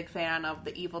was a big fan of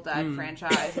the Evil Dead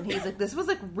franchise, and he's like, "This was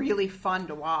like really fun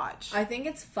to watch." I think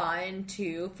it's fun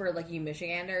too for like you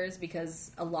Michiganders because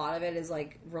a lot of it is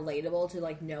like relatable to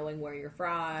like knowing where you're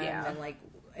from Yeah. and like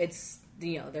it's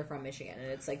they're from Michigan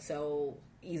and it's like so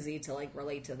easy to like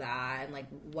relate to that and like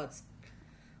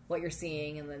what you're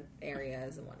seeing in the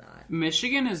areas and whatnot.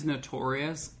 Michigan is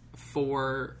notorious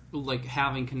for like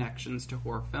having connections to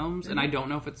horror films, and I don't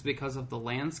know if it's because of the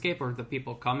landscape or the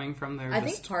people coming from there. I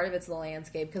think part of it's the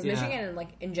landscape because Yeah. Michigan and like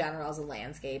in general as a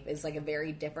landscape is like a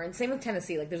very different. Same with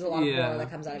Tennessee. Like there's a lot of Yeah. horror that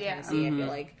comes out of Yeah. Tennessee. I feel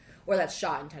like or that's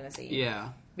shot in Tennessee. Yeah.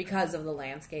 Because of the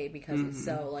landscape, because it's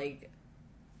so like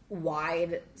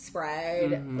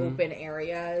widespread, open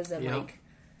areas, and Yep. like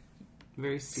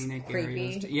Very scenic creepy.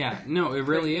 areas. Yeah, no, it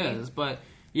really Creepy. is. But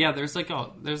yeah,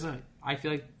 I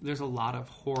feel like there's a lot of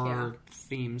horror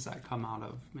themes that come out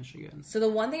of Michigan. So the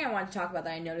one thing I wanted to talk about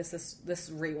that I noticed this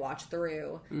rewatch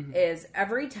through is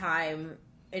every time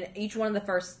in each one of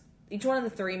the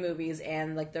three movies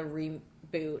and like the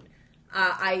reboot,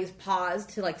 I paused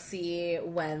to like see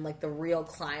when like the real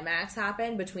climax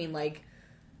happened between like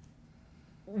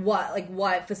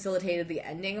what facilitated the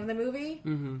ending of the movie.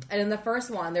 Mm-hmm. And in the first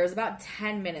one, there was about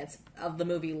 10 minutes of the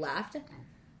movie left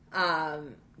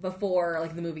before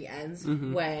like the movie ends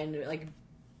when like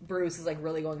Bruce is like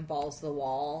really going balls to the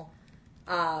wall.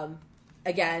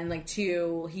 Again, like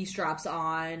he straps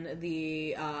on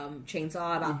the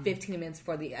chainsaw about 15 minutes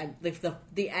before the end, like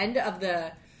the end of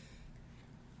the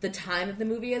time that the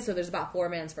movie is. So there's about 4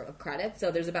 minutes of credits. So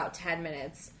there's about 10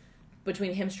 minutes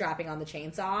between him strapping on the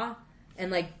chainsaw and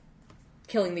like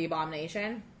killing the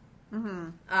abomination.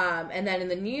 And then in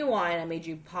the new one, I made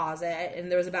you pause it, and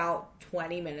there was about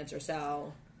 20 minutes or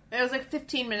so. It was like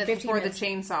 15 minutes 15 before minutes. the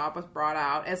chainsaw was brought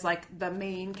out as like the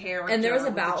main character. And there was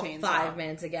with the about chainsaw. 5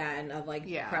 minutes again of like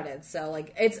Yeah. credits. So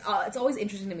like it's always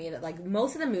interesting to me that like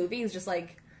most of the movie is just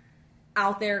like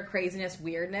out there craziness,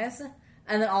 weirdness,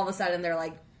 and then all of a sudden they're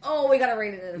like, oh, we gotta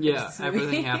rate it in. Yeah, this movie.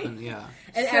 everything happened. Yeah,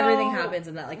 And So, everything happens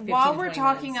in that like 15 while to we're 20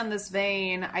 talking minutes. on this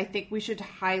vein, I think we should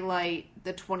highlight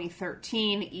the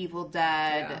 2013 Evil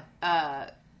Dead. I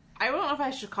don't know if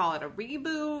I should call it a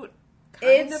reboot.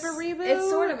 Kind of a reboot. It's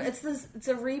sort of it's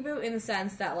a reboot in the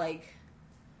sense that like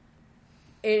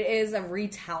it is a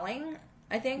retelling.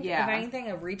 I think Yeah. if anything,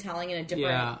 a retelling in a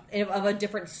different of a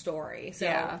different story. So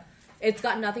Yeah. it's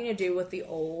got nothing to do with the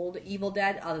old Evil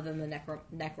Dead other than the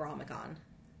Necronomicon.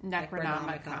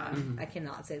 I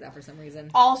cannot say that for some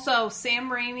reason. Also, Sam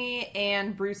Raimi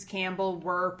and Bruce Campbell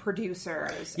were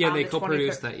producers. Yeah, on they the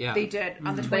co-produced that, yeah. They did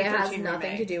on the 2013 But it has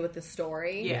nothing remake. to do with the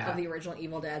story Yeah. of the original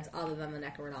Evil Deads other than the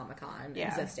Necronomicon Yeah.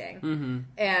 existing.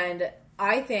 And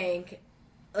I think,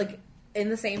 like, in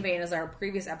the same vein as our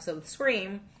previous episode with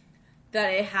Scream, that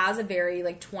it has a very,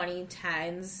 like,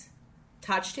 2010s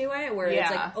touch to it, where it's,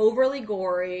 Yeah. like, overly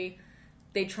gory.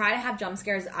 They try to have jump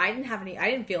scares. I didn't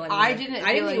feel any. I didn't think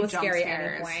feel it was jump scary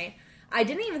scares. at any point. I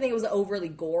didn't even think it was overly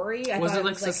gory. was thought it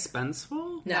like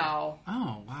suspenseful? No.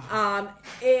 Oh wow.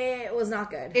 It was not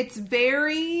good. It's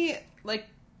very, like,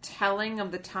 telling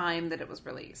of the time that it was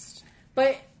released.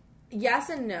 But yes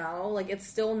and no. Like, it's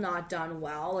still not done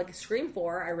well. Like, Scream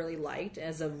 4 I really liked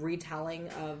as a retelling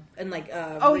of and like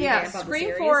a Oh, yeah. revamp of the Scream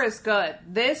series. 4 is good.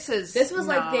 This was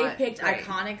like they picked great.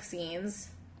 iconic scenes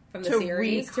from the To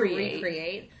series to recreate.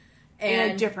 recreate in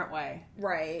and a different way.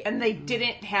 right. And they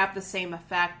didn't have the same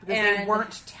effect because they And-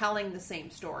 weren't telling the same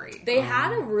story. They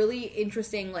had a really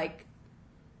interesting like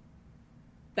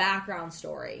background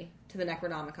story to the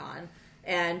Necronomicon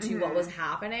and to what was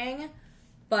happening,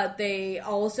 but they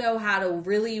also had a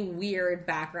really weird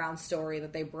background story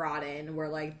that they brought in where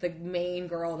like the main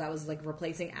girl that was like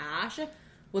replacing Ash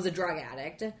was a drug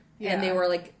addict, and they were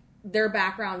like their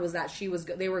background was that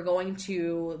they were going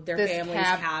to their This family's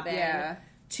cabin yeah.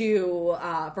 to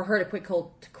for her to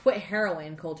quit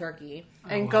heroin cold turkey.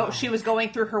 And wow. she was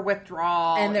going through her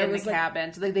withdrawal And there in was, the like-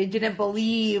 cabin. So they didn't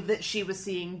believe that she was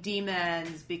seeing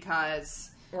demons because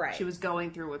Right. she was going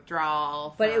through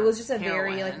withdrawal. But for it was just a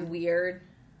very heroin. like weird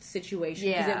situation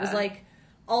because it Yeah. was like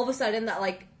all of a sudden that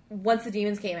like once the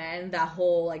demons came in, that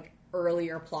whole like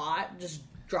earlier plot just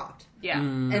dropped. Yeah.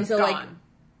 And so like Gone.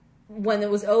 when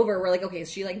it was over, we're like, okay,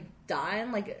 is she like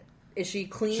done? Like Is she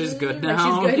clean? She's good Like,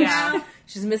 now. she's good Yeah. now.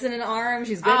 She's missing an arm.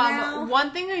 She's good now.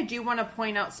 One thing I do want to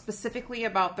point out specifically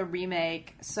about the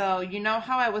remake. So you know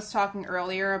how I was talking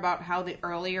earlier about how the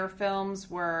earlier films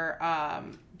were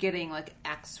getting like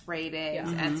X ratings,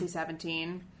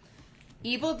 NC-17.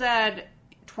 Evil Dead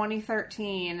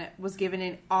 2013 was given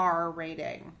an R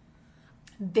rating.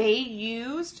 They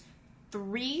used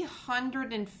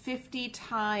 350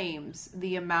 times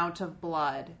the amount of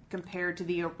blood compared to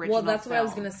the original. Well, that's film. what I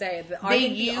was going to say. They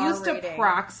used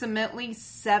approximately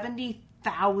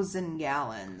 70,000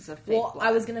 gallons of fake blood.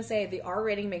 I was going to say the R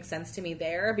rating makes sense to me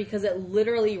there because it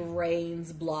literally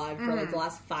rains blood for like the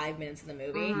last 5 minutes of the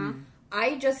movie.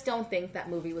 I just don't think that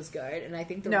movie was good, and I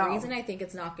think the reason I think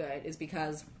it's not good is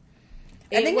because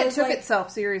I think it took like,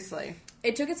 itself seriously.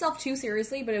 It took itself too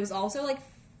seriously, but it was also like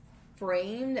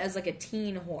framed as like a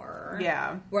teen horror.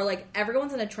 Yeah. Where like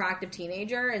everyone's an attractive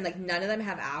teenager and like none of them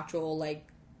have actual like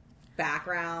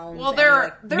backgrounds. Well, and,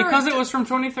 they're because it was from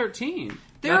 2013.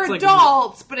 They're That's, like,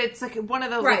 adults, but it's like one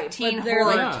of those Right, like teen but they're,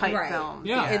 horror like, type right. films.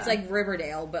 Yeah. It's like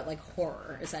Riverdale, but like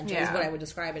horror, essentially, is Yeah. what I would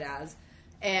describe it as.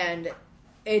 And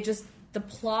it just, the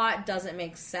plot doesn't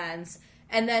make sense.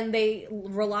 And then they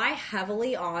rely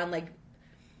heavily on, like,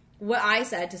 what I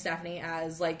said to Stephanie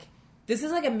as, like, this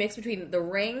is like a mix between The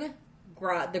Ring,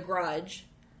 The Grudge,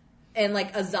 and,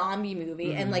 like, a zombie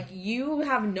movie. And, like, you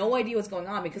have no idea what's going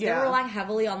on because they're relying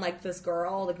heavily on, like, this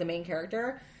girl, like, the main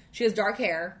character. She has dark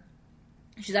hair.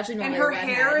 She's actually and normally her a redhead.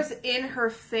 hair is in her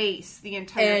face the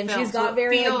entire And film. she's got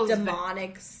very like feels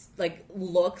demonic like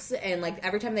looks, and like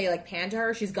every time they like pan to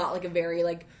her, she's got like a very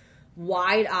like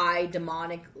wide-eyed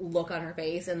demonic look on her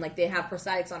face, and like they have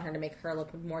prosthetics on her to make her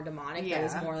look more demonic. That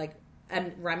is more like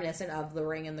reminiscent of The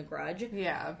Ring and The Grudge.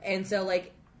 Yeah. And so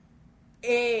like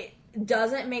it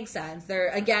doesn't make sense. There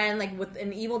again, like with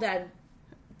an Evil Dead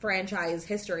franchise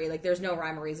history, like there's no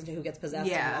rhyme or reason to who gets possessed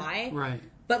and why. Right.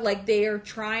 But like they are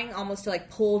trying almost to like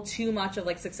pull too much of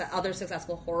like other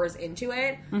successful horrors into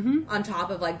it, on top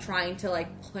of like trying to like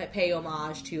pay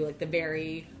homage to like the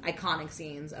very iconic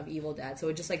scenes of Evil Dead. So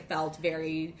it just like felt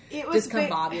very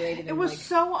discombobulated. It was like,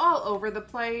 so all over the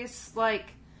place. Like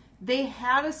they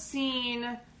had a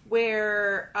scene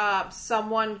where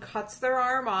someone cuts their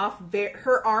arm off.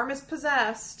 Her arm is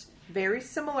possessed. Very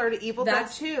similar to Evil Dead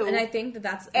 2. And I think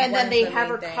that's and one then of they the have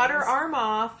her main cut her things. arm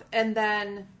off, and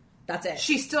then That's it.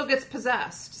 she still gets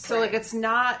possessed. So Right. like it's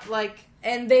not like,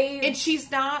 and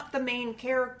she's not the main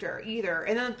character either.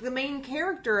 And then the main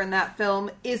character in that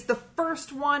film is the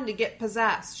first one to get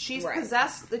possessed. She's Right.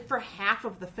 possessed like, for half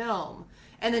of the film,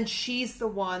 and then she's the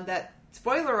one that,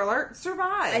 spoiler alert,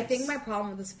 survives. I think my problem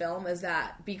with this film is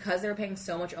that because they're paying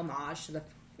so much homage to the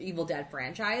Evil Dead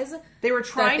franchise, they were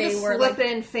trying to were, slip like,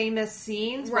 in famous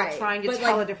scenes right, while trying to but,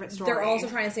 tell like, a different story. They're also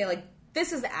trying to say like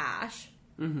this is Ash,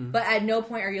 but at no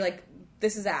point are you like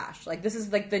this is Ash. Like this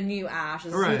is like the new Ash.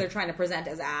 This is who Right. they're trying to present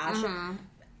as Ash.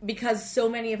 Because so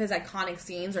many of his iconic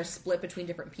scenes are split between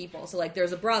different people. So like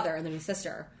there's a brother and then a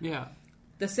sister. Yeah.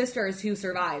 The sister is who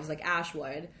survives, like Ash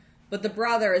would. But the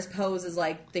brother is posed as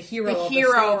like the hero, The of,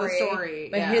 hero the of the story,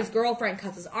 But yeah. his girlfriend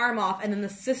cuts his arm off, and then the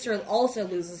sister also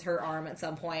loses her arm at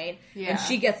some point, Yeah. and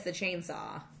she gets the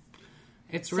chainsaw.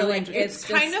 It's So, really like, interesting. It's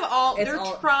kind of all it's they're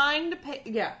all- trying to pay.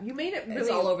 Yeah, you made it. Really, It's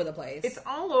all over the place. It's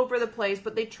all over the place,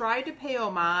 but they tried to pay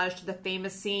homage to the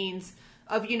famous scenes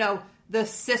of the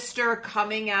sister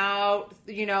coming out.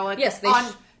 Like Yes, they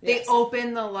they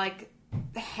open the like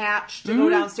the hatch to go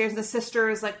downstairs. The sister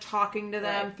is like talking to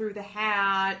them Right. through the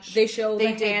hatch. They show the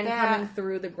did hand that. coming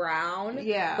through the ground.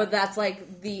 Yeah. But that's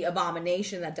like the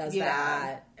abomination that does Yeah.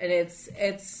 that. And it's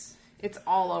It's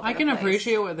all over. I the can place.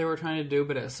 appreciate what they were trying to do,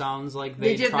 but it sounds like They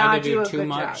they did tried not to do do a too good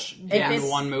much job. If in it's-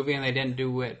 one movie, and they didn't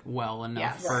do it well enough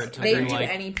Yes. for it to they be didn't do like.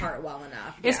 any part well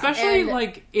enough. Especially And-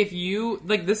 like if you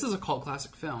like, this is a cult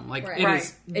classic film. Like Right. it Right.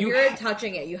 is. If you're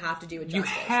touching it, you have to do it you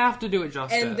justice. have to do it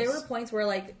justice. And there were points where,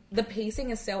 like, the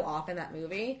pacing is so off in that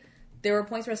movie. There were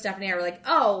points where Stephanie and I were like,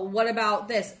 oh, what about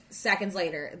this? Seconds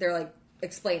later, they're, like,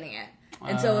 explaining it.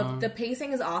 And so if the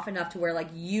pacing is off enough to where, like,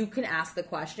 you can ask the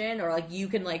question or, like, you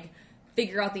can, like,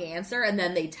 figure out the answer and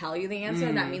then they tell you the answer,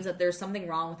 that means that there's something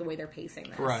wrong with the way they're pacing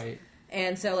this. Right.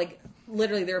 And so, like,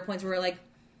 literally there were points where we're like,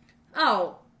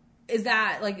 oh, is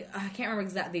that, like, I can't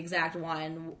remember the exact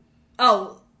one.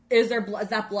 Oh, is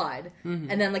that blood? And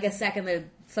then, like, a second later,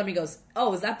 somebody goes,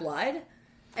 oh, is that blood?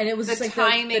 And it was The just like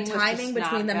timing the was timing just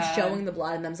between not them good. showing the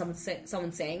blood and then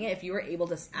someone saying it. If you were able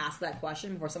to ask that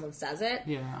question before someone says it,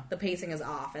 Yeah. the pacing is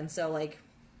off. And so, like,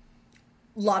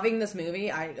 loving this movie,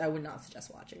 I would not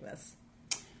suggest watching this.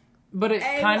 But it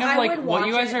And kind of I like would what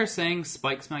you watch guys it. are saying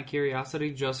spikes my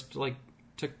curiosity just like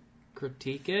to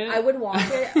critique it. I would watch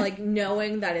it like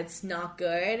knowing that it's not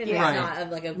good and Yeah. it's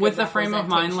not like a good with the frame of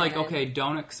mind, like, representation. okay,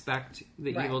 don't expect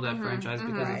the Right. Evil Dead franchise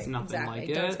because it's nothing exactly. like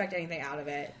Don't it. expect anything out of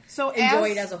it. So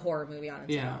Enjoy as- it as a horror movie on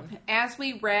its Yeah. own. As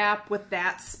we wrap with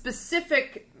that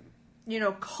specific,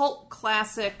 cult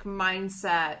classic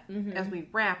mindset, as we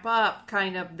wrap up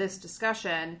kind of this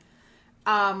discussion,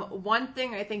 one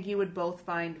thing I think you would both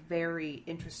find very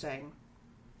interesting.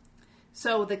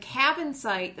 So the cabin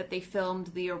site that they filmed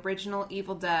the original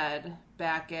Evil Dead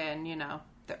back in,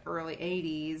 the early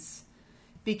 80s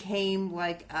became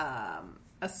like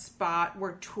a spot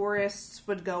where tourists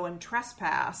would go and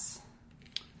trespass.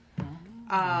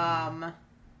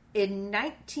 In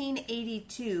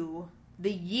 1982,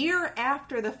 the year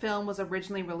after the film was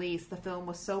originally released, the film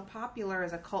was so popular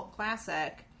as a cult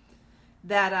classic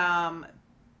that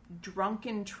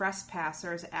drunken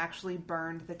trespassers actually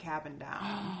burned the cabin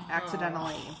down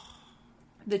accidentally.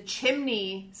 The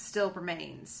chimney still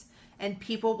remains, and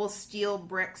people will steal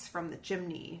bricks from the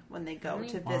chimney when they go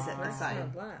to visit the site.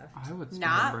 I would steal a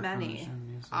Not brick from the many.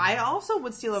 chimney, so- I also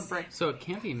would steal a brick. So it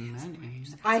can't be many.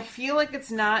 I feel like it's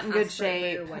not in good Ask for it for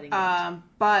shape, your wedding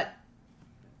but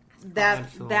that I'd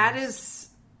feel that lost. is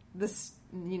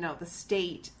the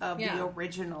state of Yeah. the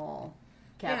original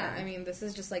cabin. Yeah, I mean, this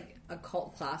is just like a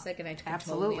cult classic, and I totally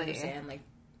Absolutely. understand. Like,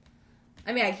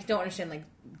 I mean, I don't understand like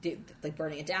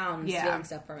burning it down, and Yeah. stealing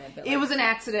stuff from it. But it was an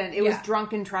accident. It was Yeah.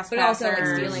 drunken trespassers, but also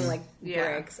like stealing like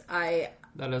Yeah. bricks.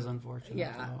 That is unfortunate.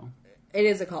 Yeah. though. It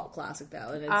is a cult classic though,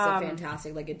 and it's a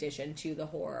fantastic like addition to the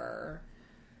horror.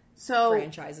 So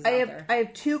franchises I out have there. I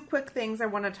have two quick things I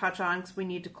want to touch on because we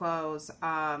need to close.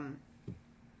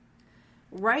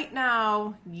 Right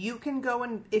now, you can go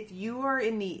and if you are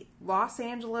in the Los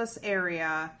Angeles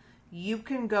area, you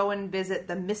can go and visit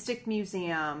the Mystic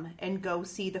Museum and go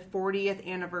see the 40th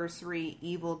anniversary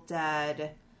Evil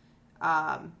Dead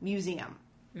museum.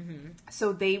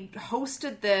 So they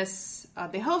hosted this.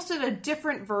 They hosted a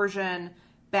different version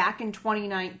back in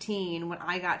 2019 when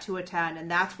I got to attend,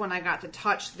 and that's when I got to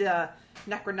touch the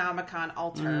Necronomicon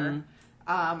altar.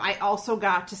 I also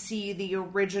got to see the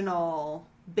original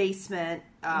basement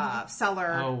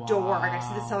cellar door. I got to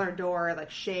see the cellar door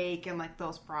like shake and like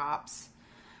those props.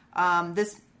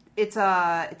 It's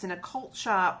an occult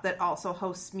shop that also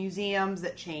hosts museums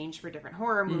that change for different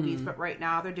horror movies, but right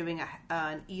now they're doing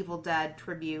an Evil Dead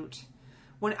tribute.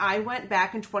 When I went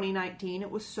back in 2019,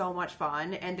 it was so much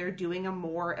fun, and they're doing a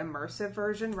more immersive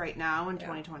version right now in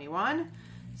 2021.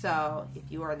 So if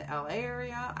you are in the LA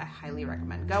area, I highly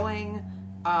recommend going.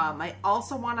 I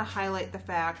also want to highlight the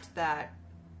fact that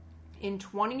in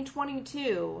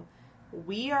 2022,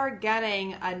 we are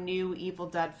getting a new Evil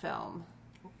Dead film.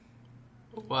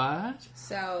 What?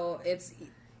 So it's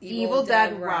Evil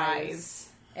Dead Rise.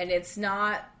 and it's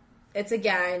not. It's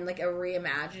again like a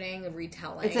reimagining, a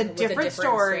retelling. It's a with different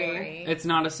story. It's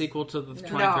not a sequel to the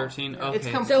 2013. No. Okay, It's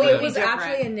So completely it was different.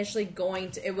 actually initially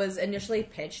it was initially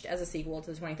pitched as a sequel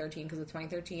to the 2013 because the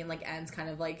 2013 like ends kind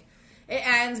of like it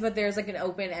ends, but there's like an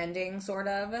open ending sort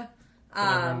of.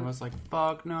 everyone was like,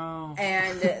 "Fuck no!"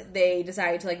 And they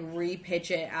decided to like repitch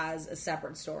it as a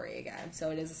separate story again.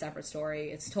 So it is a separate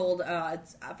story. It's told.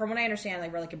 It's, from what I understand,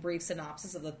 like a brief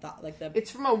synopsis of the thought. Like the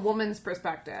It's from a woman's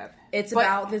perspective. it's but-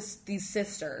 about these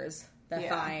sisters that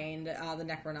Yeah. find the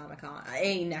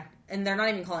Necronomicon. And they're not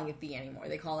even calling it the anymore.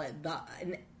 They call it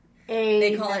it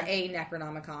a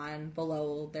Necronomicon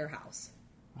below their house.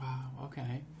 Wow.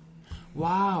 Okay.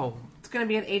 Wow. It's going to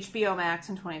be on HBO Max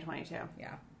in 2022.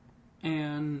 Yeah.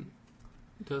 And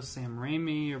does Sam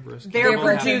Raimi or Bruce They're Campbell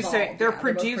have- producing. involved. They're Yeah, they're both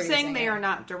producing. producing They it. are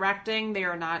not directing. They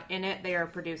are not in it. They are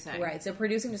producing. Right. So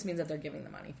producing just means that they're giving the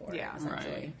money for it. Yeah.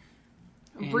 Essentially.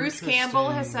 Right. Bruce Campbell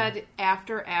has Interesting. said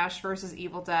after Ash versus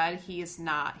Evil Dead, he is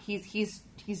not. He's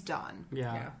done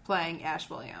Yeah. playing Ash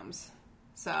Williams.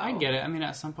 So I get it. I mean,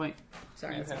 at some point,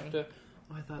 Sorry, you that's have me. to.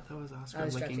 Oh, I thought that was Oscar I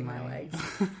was licking stretching my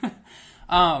legs.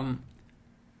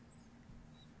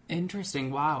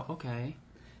 Interesting. Wow. Okay.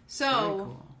 So, Very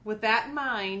cool. with that in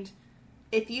mind,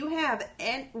 if you have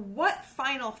what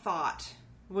final thought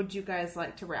would you guys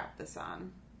like to wrap this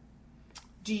on?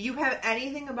 Do you have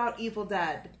anything about Evil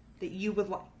Dead that you would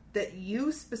like that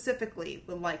you specifically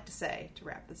would like to say to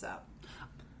wrap this up?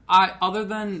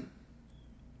 I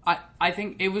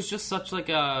think it was just such like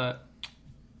a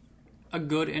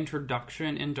good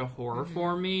introduction into horror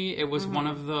for me. It was one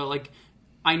of the like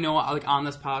I know like on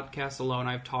this podcast alone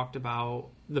I've talked about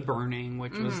The Burning,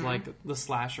 which was like the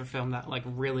slasher film that like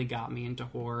really got me into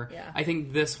horror. Yeah. I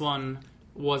think this one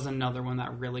was another one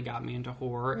that really got me into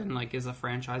horror and like is a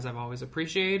franchise I've always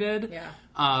appreciated.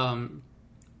 Yeah.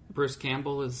 Bruce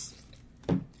Campbell is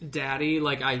daddy.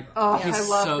 Like I he's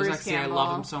love so Bruce sexy. Campbell. I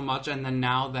love him so much. And then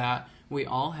now that we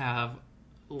all have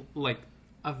like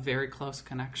a very close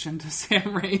connection to Sam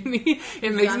Raimi,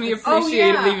 it makes me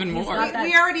appreciate him even more.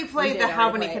 We already played the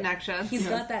How Many Connections. He's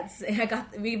got that.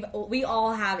 We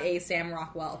all have a Sam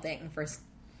Rockwell thing for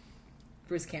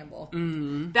Bruce Campbell.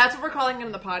 Mm-hmm. That's what we're calling it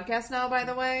in the podcast now, by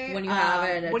the way. When you have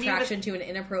an attraction to an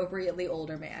inappropriately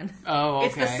older man. Oh, okay.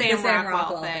 It's the Sam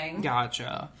Rockwell thing.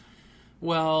 Gotcha.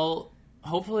 Well,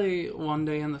 hopefully one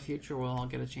day in the future we'll all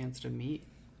get a chance to meet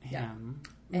him.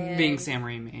 And being Sam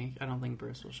Raimi. I don't think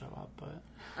Bruce will show up, but...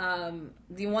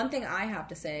 the one thing I have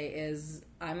to say is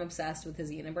I'm obsessed with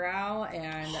his unibrow,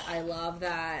 and I love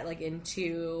that, like, in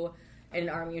an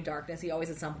Army of Darkness, he always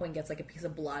at some point gets, like, a piece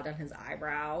of blood on his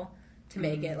eyebrow to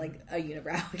make it, like, a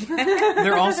unibrow again.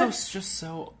 They're also just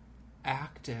so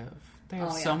active. They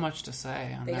have so much to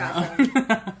say on their own.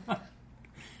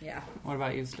 Yeah. What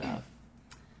about you, Steph?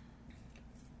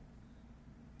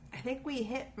 I think we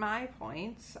hit my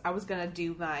points. I was going to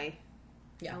do my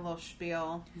little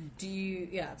spiel. Do you...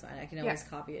 Yeah, it's fine. I can always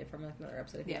copy it from another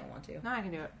episode if you don't want to. No, I can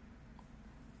do it.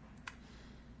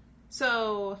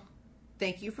 So,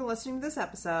 thank you for listening to this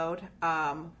episode.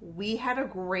 We had a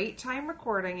great time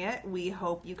recording it. We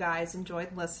hope you guys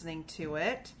enjoyed listening to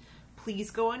it. Please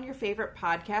go on your favorite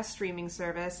podcast streaming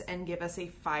service and give us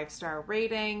a 5-star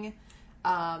rating.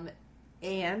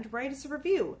 And write us a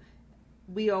review.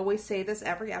 We always say this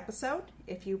every episode.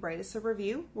 If you write us a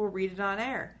review, we'll read it on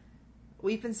air.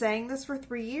 We've been saying this for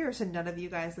 3 years and none of you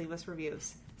guys leave us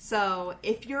reviews. So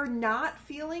if you're not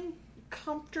feeling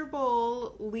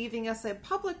comfortable leaving us a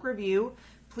public review,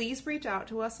 please reach out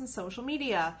to us on social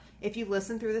media. If you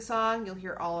listen through the song, you'll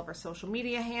hear all of our social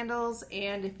media handles.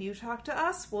 And if you talk to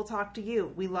us, we'll talk to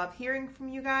you. We love hearing from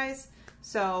you guys.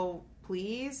 So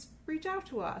please reach out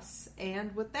to us.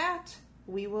 And with that,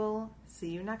 we will see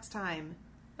you next time.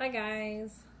 Bye,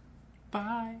 guys.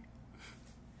 Bye.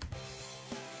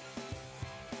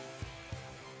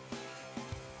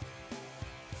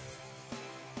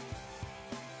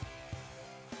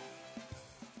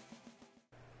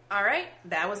 All right,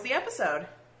 that was the episode.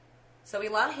 So we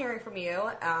love hearing from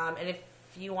you, and if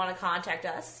you want to contact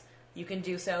us, you can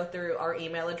do so through our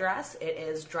email address. It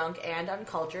is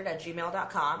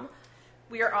drunkanduncultured@gmail.com.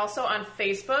 We are also on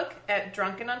Facebook at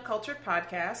Drunk and Uncultured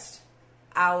Podcast.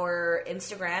 Our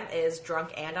Instagram is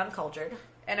Drunk and Uncultured.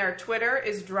 And our Twitter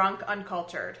is Drunk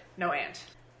Uncultured. No and.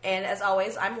 And as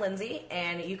always, I'm Lindsay,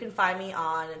 and you can find me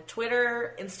on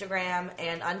Twitter, Instagram,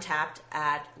 and Untapped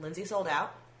at Lindsay Sold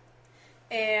Out.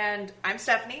 And I'm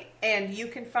Stephanie, and you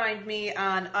can find me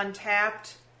on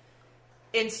Untapped,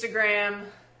 Instagram,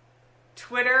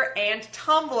 Twitter, and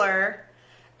Tumblr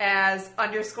as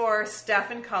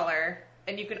 _Steph in Color.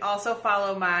 And you can also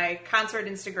follow my concert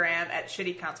Instagram at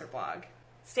Shitty Concert Blog.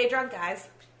 Stay drunk, guys.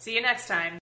 See you next time.